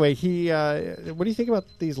 So anyway, what do you think about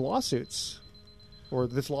these lawsuits or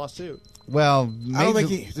this lawsuit? Well, I don't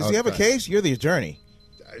think does he have a case? You're the attorney.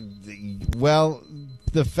 Well,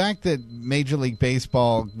 the fact that Major League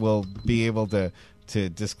Baseball will be able to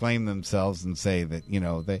disclaim themselves and say that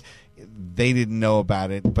they didn't know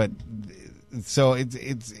about it, but so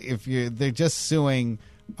it's they're just suing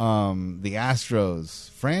the Astros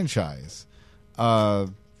franchise. I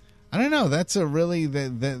don't know. That's a really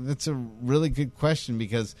that's a really good question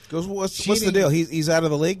because What's the deal? He's out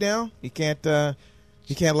of the league now. He can't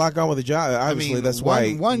lock on with a job. Obviously, that's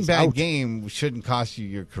why one bad out. game shouldn't cost you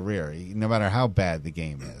your career, no matter how bad the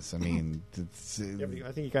game is. I mean, Yeah, but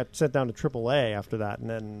I think he got sent down to AAA after that, and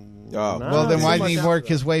then. well, then why didn't he work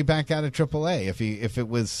his way back out of AAA? If it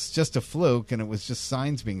was just a fluke and it was just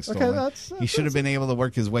signs being stolen, he should have been able to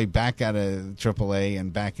work his way back out of AAA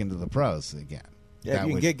and back into the pros again. Yeah,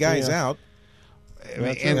 you can get guys out.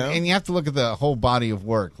 And you have to look at the whole body of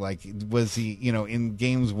work. Like, was he, in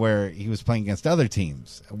games where he was playing against other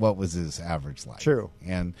teams, what was his average like? True.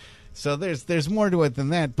 And so there's more to it than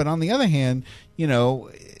that. But on the other hand,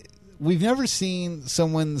 we've never seen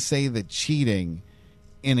someone say that cheating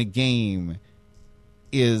in a game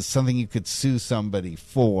is something you could sue somebody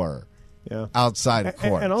for outside of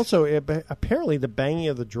court. And also, apparently, the banging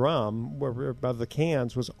of the drum above the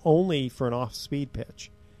cans was only for an off-speed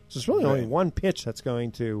pitch. So it's really only one pitch that's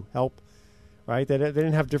going to help. Right, they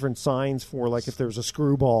didn't have different signs for like if there was a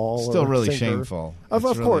screwball. Still or really sinker. shameful. Of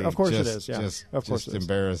really course, just, it is. Yeah, of course, just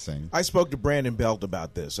embarrassing. I spoke to Brandon Belt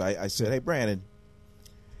about this. I said, "Hey, Brandon,"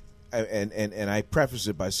 and I prefaced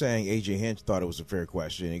it by saying AJ Hinch thought it was a fair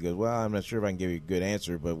question. And he goes, "Well, I'm not sure if I can give you a good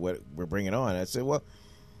answer, but what we're bringing on." I said, "Well,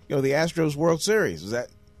 the Astros World Series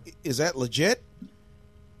is that legit?"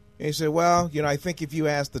 And he said, "Well, I think if you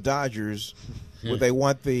ask the Dodgers, would they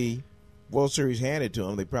want the World Series handed to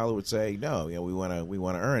them, they probably would say no. We want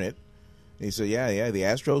to earn it." And he said, "Yeah, the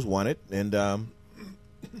Astros won it," and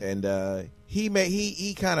he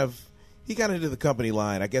kind of did the company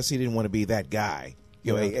line. I guess he didn't want to be that guy,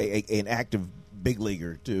 an active big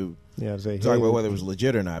leaguer to talk about whether it was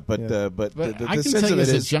legit or not. But the I can sense tell of you, it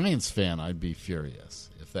as is, a Giants fan, I'd be furious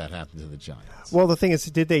if that happened to the Giants. Well, the thing is,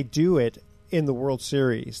 did they do it in the World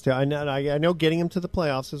Series? I know getting them to the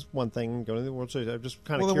playoffs is one thing. Going to the World Series, I'm just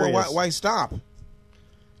kind of curious. Why stop?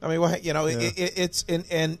 I mean, it's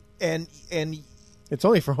and it's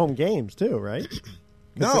only for home games too, right?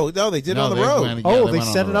 No, they did it on the road. They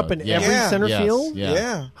set it up in every center field.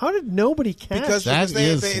 Yeah. How did nobody catch? Because that's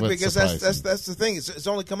the thing. It's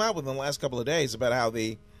only come out within the last couple of days about how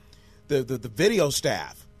the video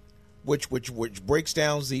staff, which breaks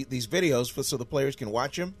down these videos so the players can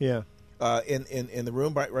watch them. Yeah. In the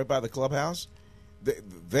room right by the clubhouse,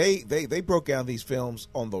 they broke down these films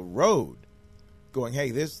on the road, going, "Hey,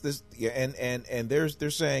 and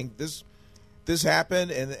they're saying this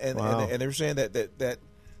happened, and they're saying that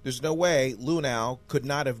there's no way Lunau could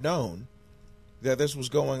not have known that this was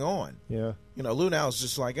going on." Yeah, Lunau's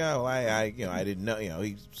just like, "Oh, I didn't know."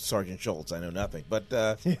 He's Sergeant Schultz. I know nothing, but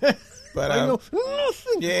I know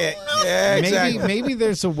nothing. Yeah, exactly. Maybe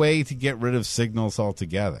there's a way to get rid of signals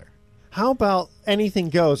altogether. How about anything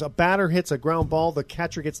goes? A batter hits a ground ball, the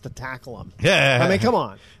catcher gets to tackle him. Yeah. I mean, come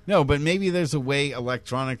on. No, but maybe there's a way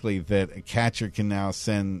electronically that a catcher can now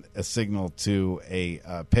send a signal to a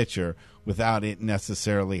pitcher without it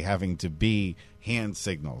necessarily having to be hand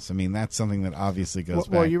signals. I mean, that's something that obviously goes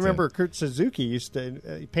back. Well, you remember Kurt Suzuki used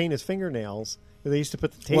to paint his fingernails. They used to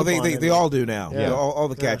put the tape on. Well, they all do now. Yeah. All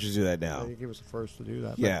the catchers do that now. I think he was the first to do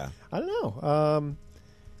that. Yeah. I don't know.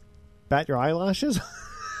 Bat your eyelashes?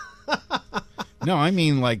 No, I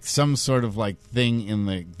mean like some sort of like thing in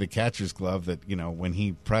the catcher's glove that, when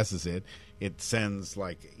he presses it, it sends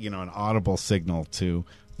like, an audible signal to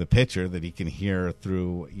the pitcher that he can hear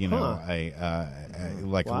through, a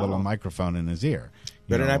little microphone in his ear.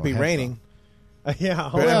 Better not be raining. Yeah.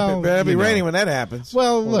 Better be raining when that happens.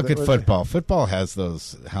 Well, look at football. Football has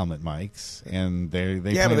those helmet mics, and they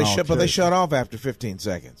but they shut off after 15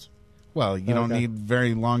 seconds. Well, you don't need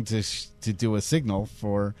very long to do a signal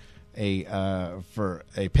for a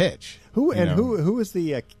pitch. Who was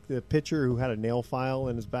the pitcher who had a nail file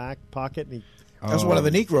in his back pocket? And that's one of the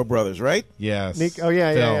Negro brothers, right? Yes.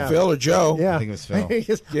 Phil or Joe. Yeah. I think it was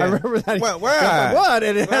Phil. I remember that. What?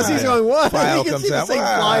 And as he's going, what? File you can comes see the out. thing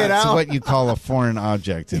flying out. It's what you call a foreign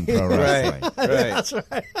object in pro wrestling. Right. That's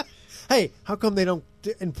right. Hey, how come they don't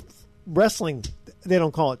in wrestling? They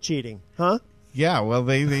don't call it cheating, huh? Yeah. Well,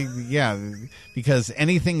 because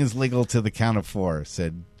anything is legal to the count of four,"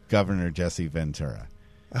 said Governor Jesse Ventura.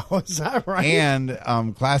 Oh, is that right? And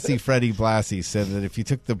Classy Freddie Blassie said that if you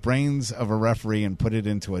took the brains of a referee and put it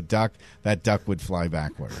into a duck, that duck would fly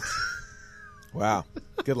backwards. Wow.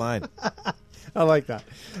 Good line. I like that.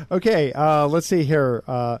 Okay, let's see here.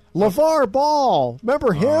 LeVar Ball.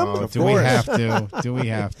 Remember him? Do we have to? Do we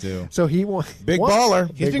have to? So he won. Big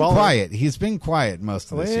baller. He's been quiet. He's been quiet most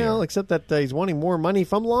of this year. Well, except that he's wanting more money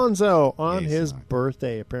from Lonzo on his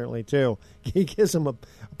birthday, apparently, too. He gives him a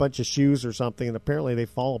bunch of shoes or something, and apparently they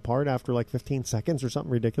fall apart after like 15 seconds or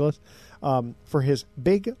something ridiculous. For his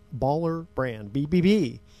Big Baller brand,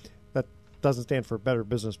 BBB. That doesn't stand for Better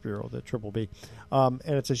Business Bureau, the Triple B. And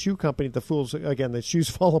it's a shoe company. The fools, again, the shoes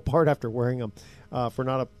fall apart after wearing them for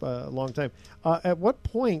not a long time. At what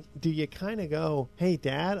point do you kind of go, hey,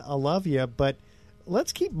 Dad, I love you, but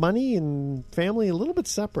let's keep money and family a little bit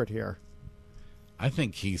separate here? I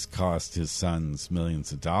think he's cost his sons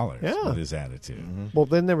millions of dollars with his attitude. Mm-hmm. Well,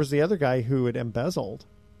 then there was the other guy who had embezzled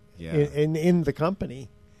in the company.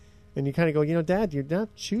 And you kind of go, Dad, you're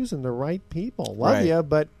not choosing the right people. Love you,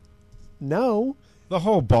 but no. The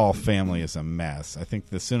whole Ball family is a mess. I think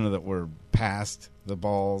the sooner that we're past the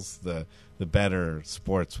Balls, the better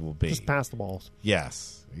sports will be. Just past the Balls.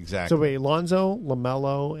 Yes, exactly. So wait, Lonzo,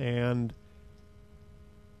 LaMelo, and...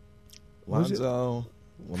 Lonzo,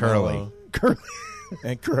 Curly.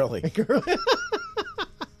 And Curly.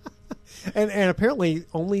 And apparently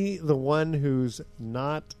only the one who's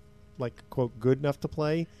not, like, quote, good enough to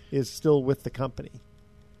play is still with the company.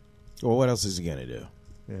 Well, what else is he going to do?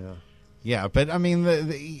 Yeah. Yeah, but I mean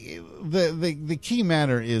the key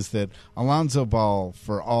matter is that Alonzo Ball,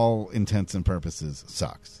 for all intents and purposes,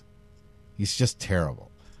 sucks. He's just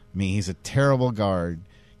terrible. I mean, he's a terrible guard.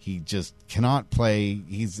 He just cannot play.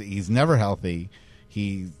 He's never healthy.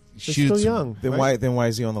 He's still young. Then why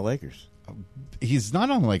is he on the Lakers? He's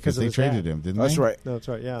not on the Lakers. They traded him, didn't they? That's right. No, that's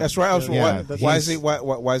right. Yeah, that's right.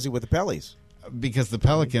 Why is he with the Pellies? Because the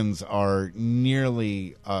Pelicans are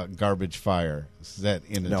nearly garbage fire set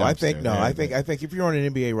in a dumpster. I think if you're on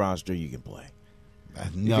an NBA roster, you can play.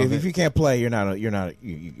 If you can't play,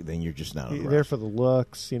 then you're just not. You're there for the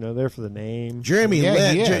looks, there for the name. Jeremy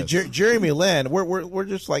Lin, Jeremy Lin. We're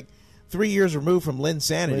just like 3 years removed from Lin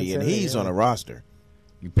Sanity, and he's on a roster.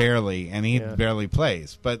 Barely, and he barely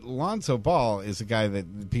plays. But Lonzo Ball is a guy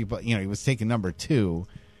that people, he was taken number 2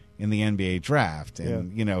 in the NBA draft,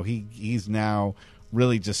 and he's now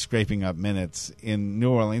really just scraping up minutes in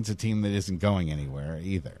New Orleans, a team that isn't going anywhere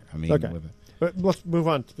either. I mean, but let's move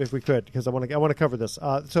on if we could, because I want to cover this.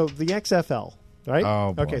 So the XFL, right?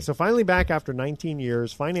 Oh, boy. Okay, so finally back after 19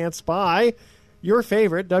 years, financed by your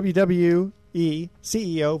favorite WWE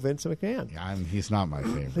CEO Vince McMahon. Yeah, he's not my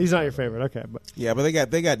favorite. He's not your favorite, okay?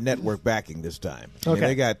 But they got network backing this time.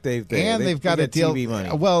 Okay, they've got a deal. TV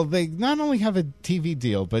money. Well, they not only have a TV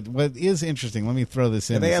deal, but what is interesting. Let me throw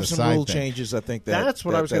this in. And they have as a some side rule thing. changes. I think that's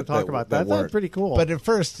what I was going to talk about. That's pretty cool. But at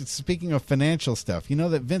first, speaking of financial stuff,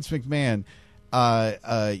 that Vince McMahon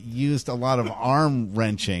used a lot of arm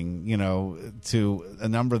wrenching, to a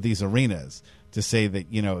number of these arenas to say that,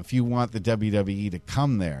 if you want the WWE to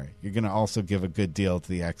come there, you're going to also give a good deal to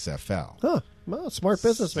the XFL. Huh. Well, smart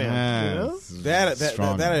businessman.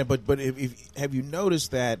 But if have you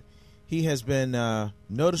noticed that he has been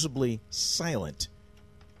noticeably silent?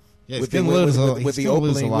 Yeah, with the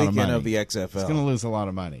opening weekend of the XFL. He's going to lose a lot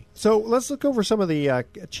of money. So let's look over some of the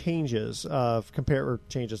changes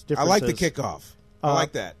differences. I like the kickoff. I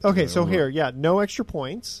like that. Okay, so here, no extra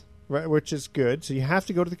points, right, which is good. So you have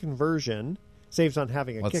to go to the conversion. Saves on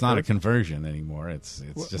having a kicker. It's not a conversion anymore. It's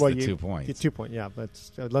just 2 points. 2 points, yeah. But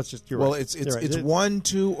let's just. It's 1,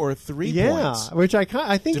 2, or 3 points. Yeah, which I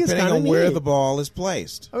think is depending on where the ball is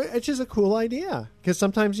placed. It's just a cool idea because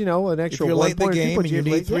sometimes an extra. If you're late in the game and you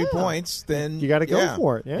need 3 points, points, then you got to go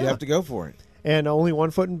for it. Yeah, you have to go for it. And only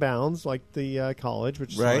 1 foot in bounds, like the college,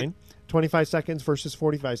 which is fine. 25 seconds versus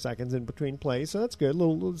 45 seconds in between plays, so that's good.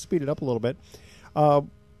 We'll speed it up a little bit.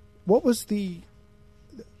 What was the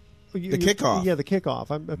kickoff? Yeah, the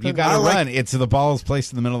kickoff. You got to run. It's the ball is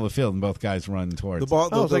placed in the middle of the field, and both guys run towards the ball.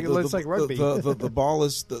 It's like rugby. The ball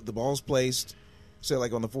is placed, say,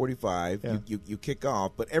 like on the 45. Yeah. You kick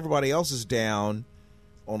off, but everybody else is down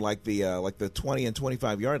on like the 20 and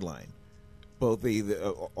 25 yard line, both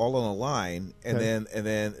all on a line, and then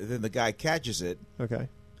the guy catches it. Okay.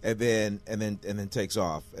 And then takes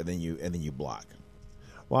off, and then you block.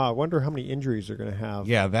 Wow, I wonder how many injuries they're going to have.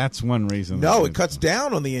 Yeah, that's one reason. No, it cuts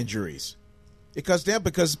down on the injuries. It cuts down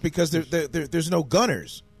because there's no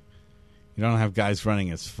gunners. You don't have guys running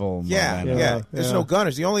as full. Yeah. There's no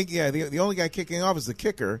gunners. The only guy kicking off is the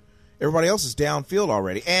kicker. Everybody else is downfield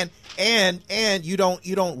already, and you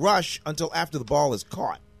don't rush until after the ball is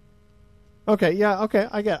caught. Okay,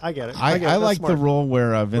 I get it. I like the rule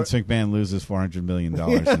where Vince McMahon loses $400 million.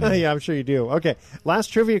 Yeah, I'm sure you do. Okay, last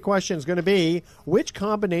trivia question is going to be, which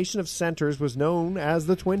combination of centers was known as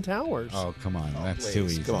the Twin Towers? Oh, come on. That's too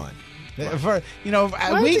easy. Come on. For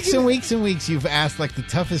weeks and weeks and weeks, you've asked like the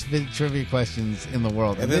toughest trivia questions in the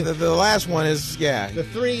world. And the last one is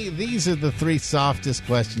These are the 3 softest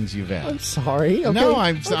questions you've asked. I'm sorry. Okay. No,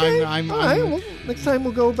 I'm. All right. Well, next time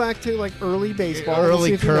we'll go back to like early baseball,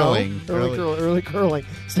 early curling, early curling.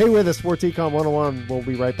 Stay with us, Sports Econ 101. We'll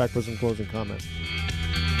be right back with some closing comments.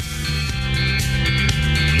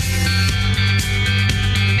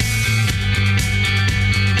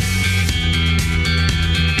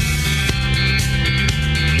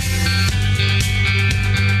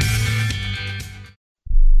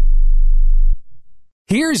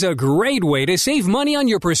 Here's a great way to save money on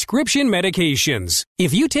your prescription medications.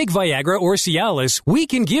 If you take Viagra or Cialis, we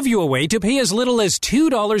can give you a way to pay as little as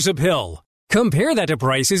 $2 a pill. Compare that to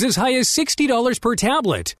prices as high as $60 per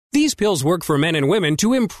tablet. These pills work for men and women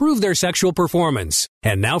to improve their sexual performance.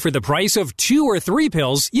 And now for the price of 2 or 3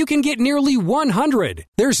 pills, you can get nearly 100.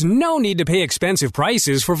 There's no need to pay expensive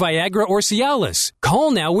prices for Viagra or Cialis.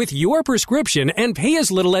 Call now with your prescription and pay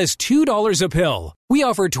as little as $2 a pill. We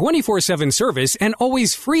offer 24/7 service and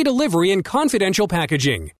always free delivery and confidential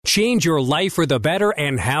packaging. Change your life for the better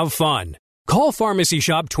and have fun. Call Pharmacy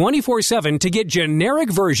Shop 24/7 to get generic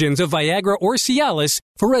versions of Viagra or Cialis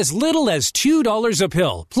for as little as $2 a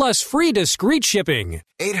pill, plus free discreet shipping.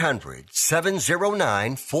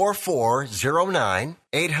 800-709-4409.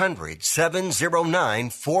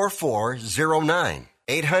 800-709-4409.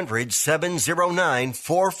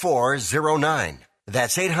 800-709-4409.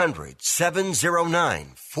 That's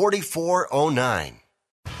 800-709-4409.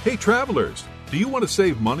 Hey travelers, do you want to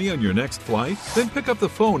save money on your next flight? Then pick up the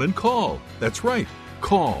phone and call. That's right,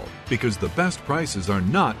 call, because the best prices are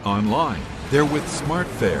not online. They're with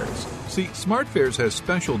SmartFares. See, SmartFares has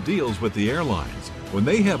special deals with the airlines. When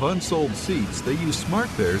they have unsold seats, they use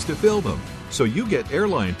SmartFares to fill them. So you get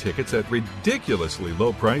airline tickets at ridiculously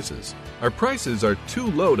low prices. Our prices are too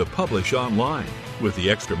low to publish online. With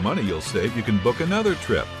the extra money you'll save, you can book another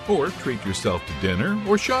trip or treat yourself to dinner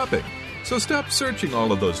or shopping. So stop searching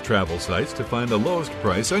all of those travel sites to find the lowest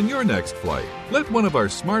price on your next flight. Let one of our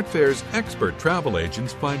SmartFares expert travel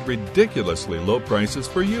agents find ridiculously low prices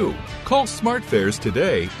for you. Call SmartFares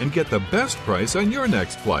today and get the best price on your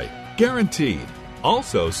next flight. Guaranteed.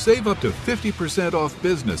 Also, save up to 50% off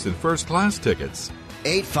business and first class tickets.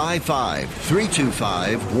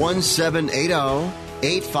 855-325-1780.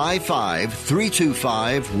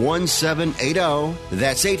 855-325-1780.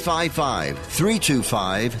 That's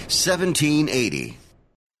 855-325-1780.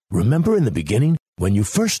 Remember in the beginning, when you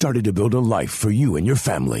first started to build a life for you and your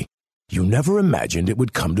family, you never imagined it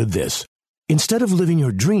would come to this. Instead of living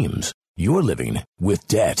your dreams, you're living with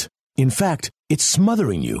debt. In fact, it's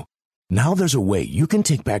smothering you. Now there's a way you can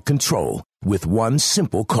take back control with one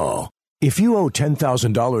simple call. If you owe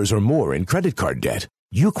 $10,000 or more in credit card debt,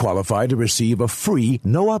 you qualify to receive a free,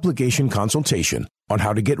 no-obligation consultation on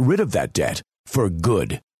how to get rid of that debt for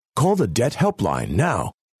good. Call the Debt Helpline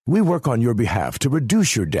now. We work on your behalf to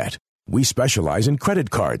reduce your debt. We specialize in credit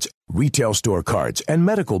cards, retail store cards, and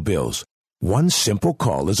medical bills. One simple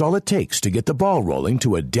call is all it takes to get the ball rolling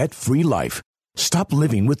to a debt-free life. Stop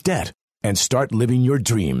living with debt and start living your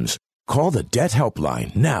dreams. Call the Debt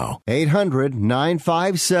Helpline now.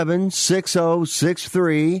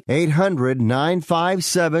 800-957-6063.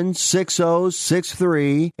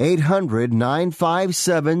 800-957-6063.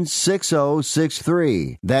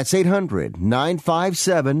 800-957-6063. That's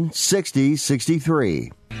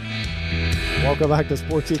 800-957-6063. Welcome back to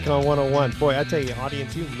Sports Econ 101. Boy, I tell you,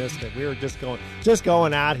 audience, you missed it. We were just going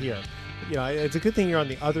out here. You know, it's a good thing you're on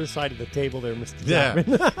the other side of the table there, Mr.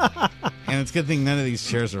 Jackman. Yeah. And it's a good thing none of these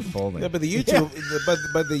chairs are folding. Yeah, but the YouTube, but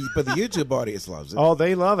the YouTube audience loves it. Oh,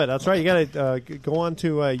 they love it. That's right. You got to go on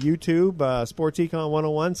to YouTube, Sports Econ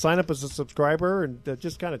 101. Sign up as a subscriber and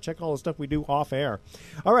just kind of check all the stuff we do off air.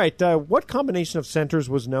 All right. What combination of centers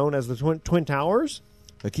was known as the Twin Towers?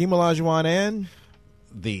 Hakeem Olajuwon and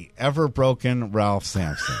the ever broken Ralph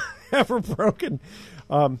Sampson. Ever broken.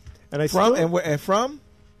 From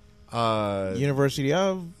University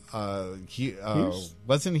of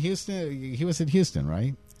wasn't Houston? He was in Houston,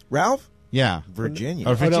 right? Ralph? Yeah, Virginia.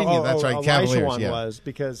 Oh, Virginia. That's right. Cavaliers. One yeah, was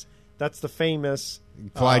because that's the famous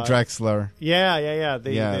Clyde Drexler. Yeah.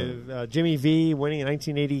 The Jimmy V winning in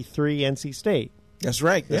 1983 NC State. That's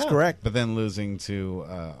right. That's correct. But then losing to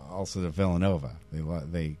also to Villanova.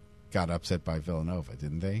 They got upset by Villanova,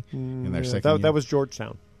 didn't they? In their second year? That was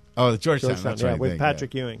Georgetown. Oh, Georgetown. That's right. With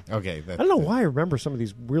Patrick Ewing. Okay. I don't know why I remember some of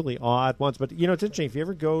these really odd ones, but you know, it's interesting. If you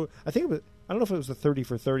ever go, I don't know if it was the 30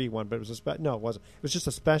 for 30 one, but it was no, it wasn't. It was just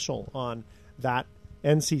a special on that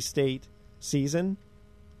NC State season,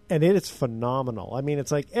 and it is phenomenal. I mean,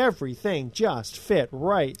 it's like everything just fit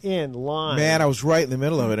right in line. Man, I was right in the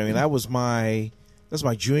middle of it. I mean, that was my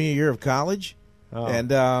junior year of college,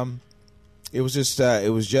 and it was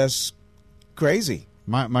just crazy.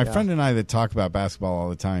 My friend and I that talk about basketball all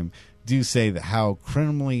the time do say that how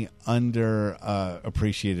criminally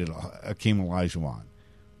appreciated Hakeem Olajuwon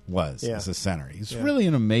was as a center. He's really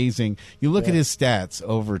an amazing. You look at his stats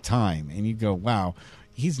over time, and you go, "Wow,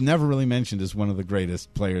 he's never really mentioned as one of the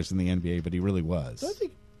greatest players in the NBA, but he really was." I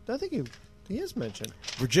think he is mentioned.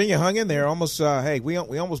 Virginia hung in there almost. We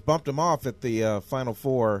almost bumped him off at the Final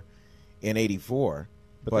Four in '84.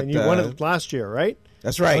 But then you won it last year, right?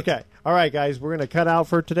 That's right. Okay. All right, guys, we're going to cut out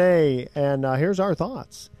for today, and here's our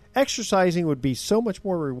thoughts. Exercising would be so much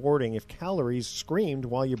more rewarding if calories screamed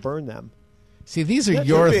while you burn them. See, these are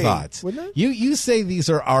your thoughts. You say these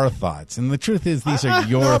are our thoughts, and the truth is these are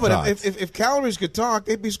your thoughts. But if calories could talk,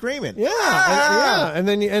 they'd be screaming. Yeah, and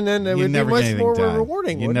then it would be much more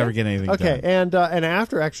rewarding. You never get anything done. done. And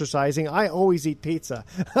after exercising, I always eat pizza.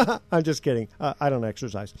 I'm just kidding. I don't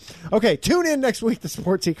exercise. Okay, tune in next week to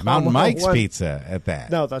Sports Econ Mountain 101. Mike's Pizza at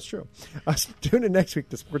that. No, that's true. Tune in next week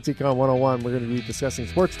to Sports Econ 101. We're going to be discussing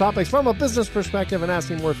sports topics from a business perspective and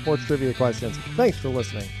asking more sports trivia questions. Thanks for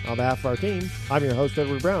listening. On behalf of our team, I'm your host,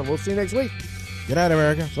 Edward Brown. We'll see you next week. Good night,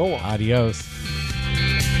 America. So long. Adios.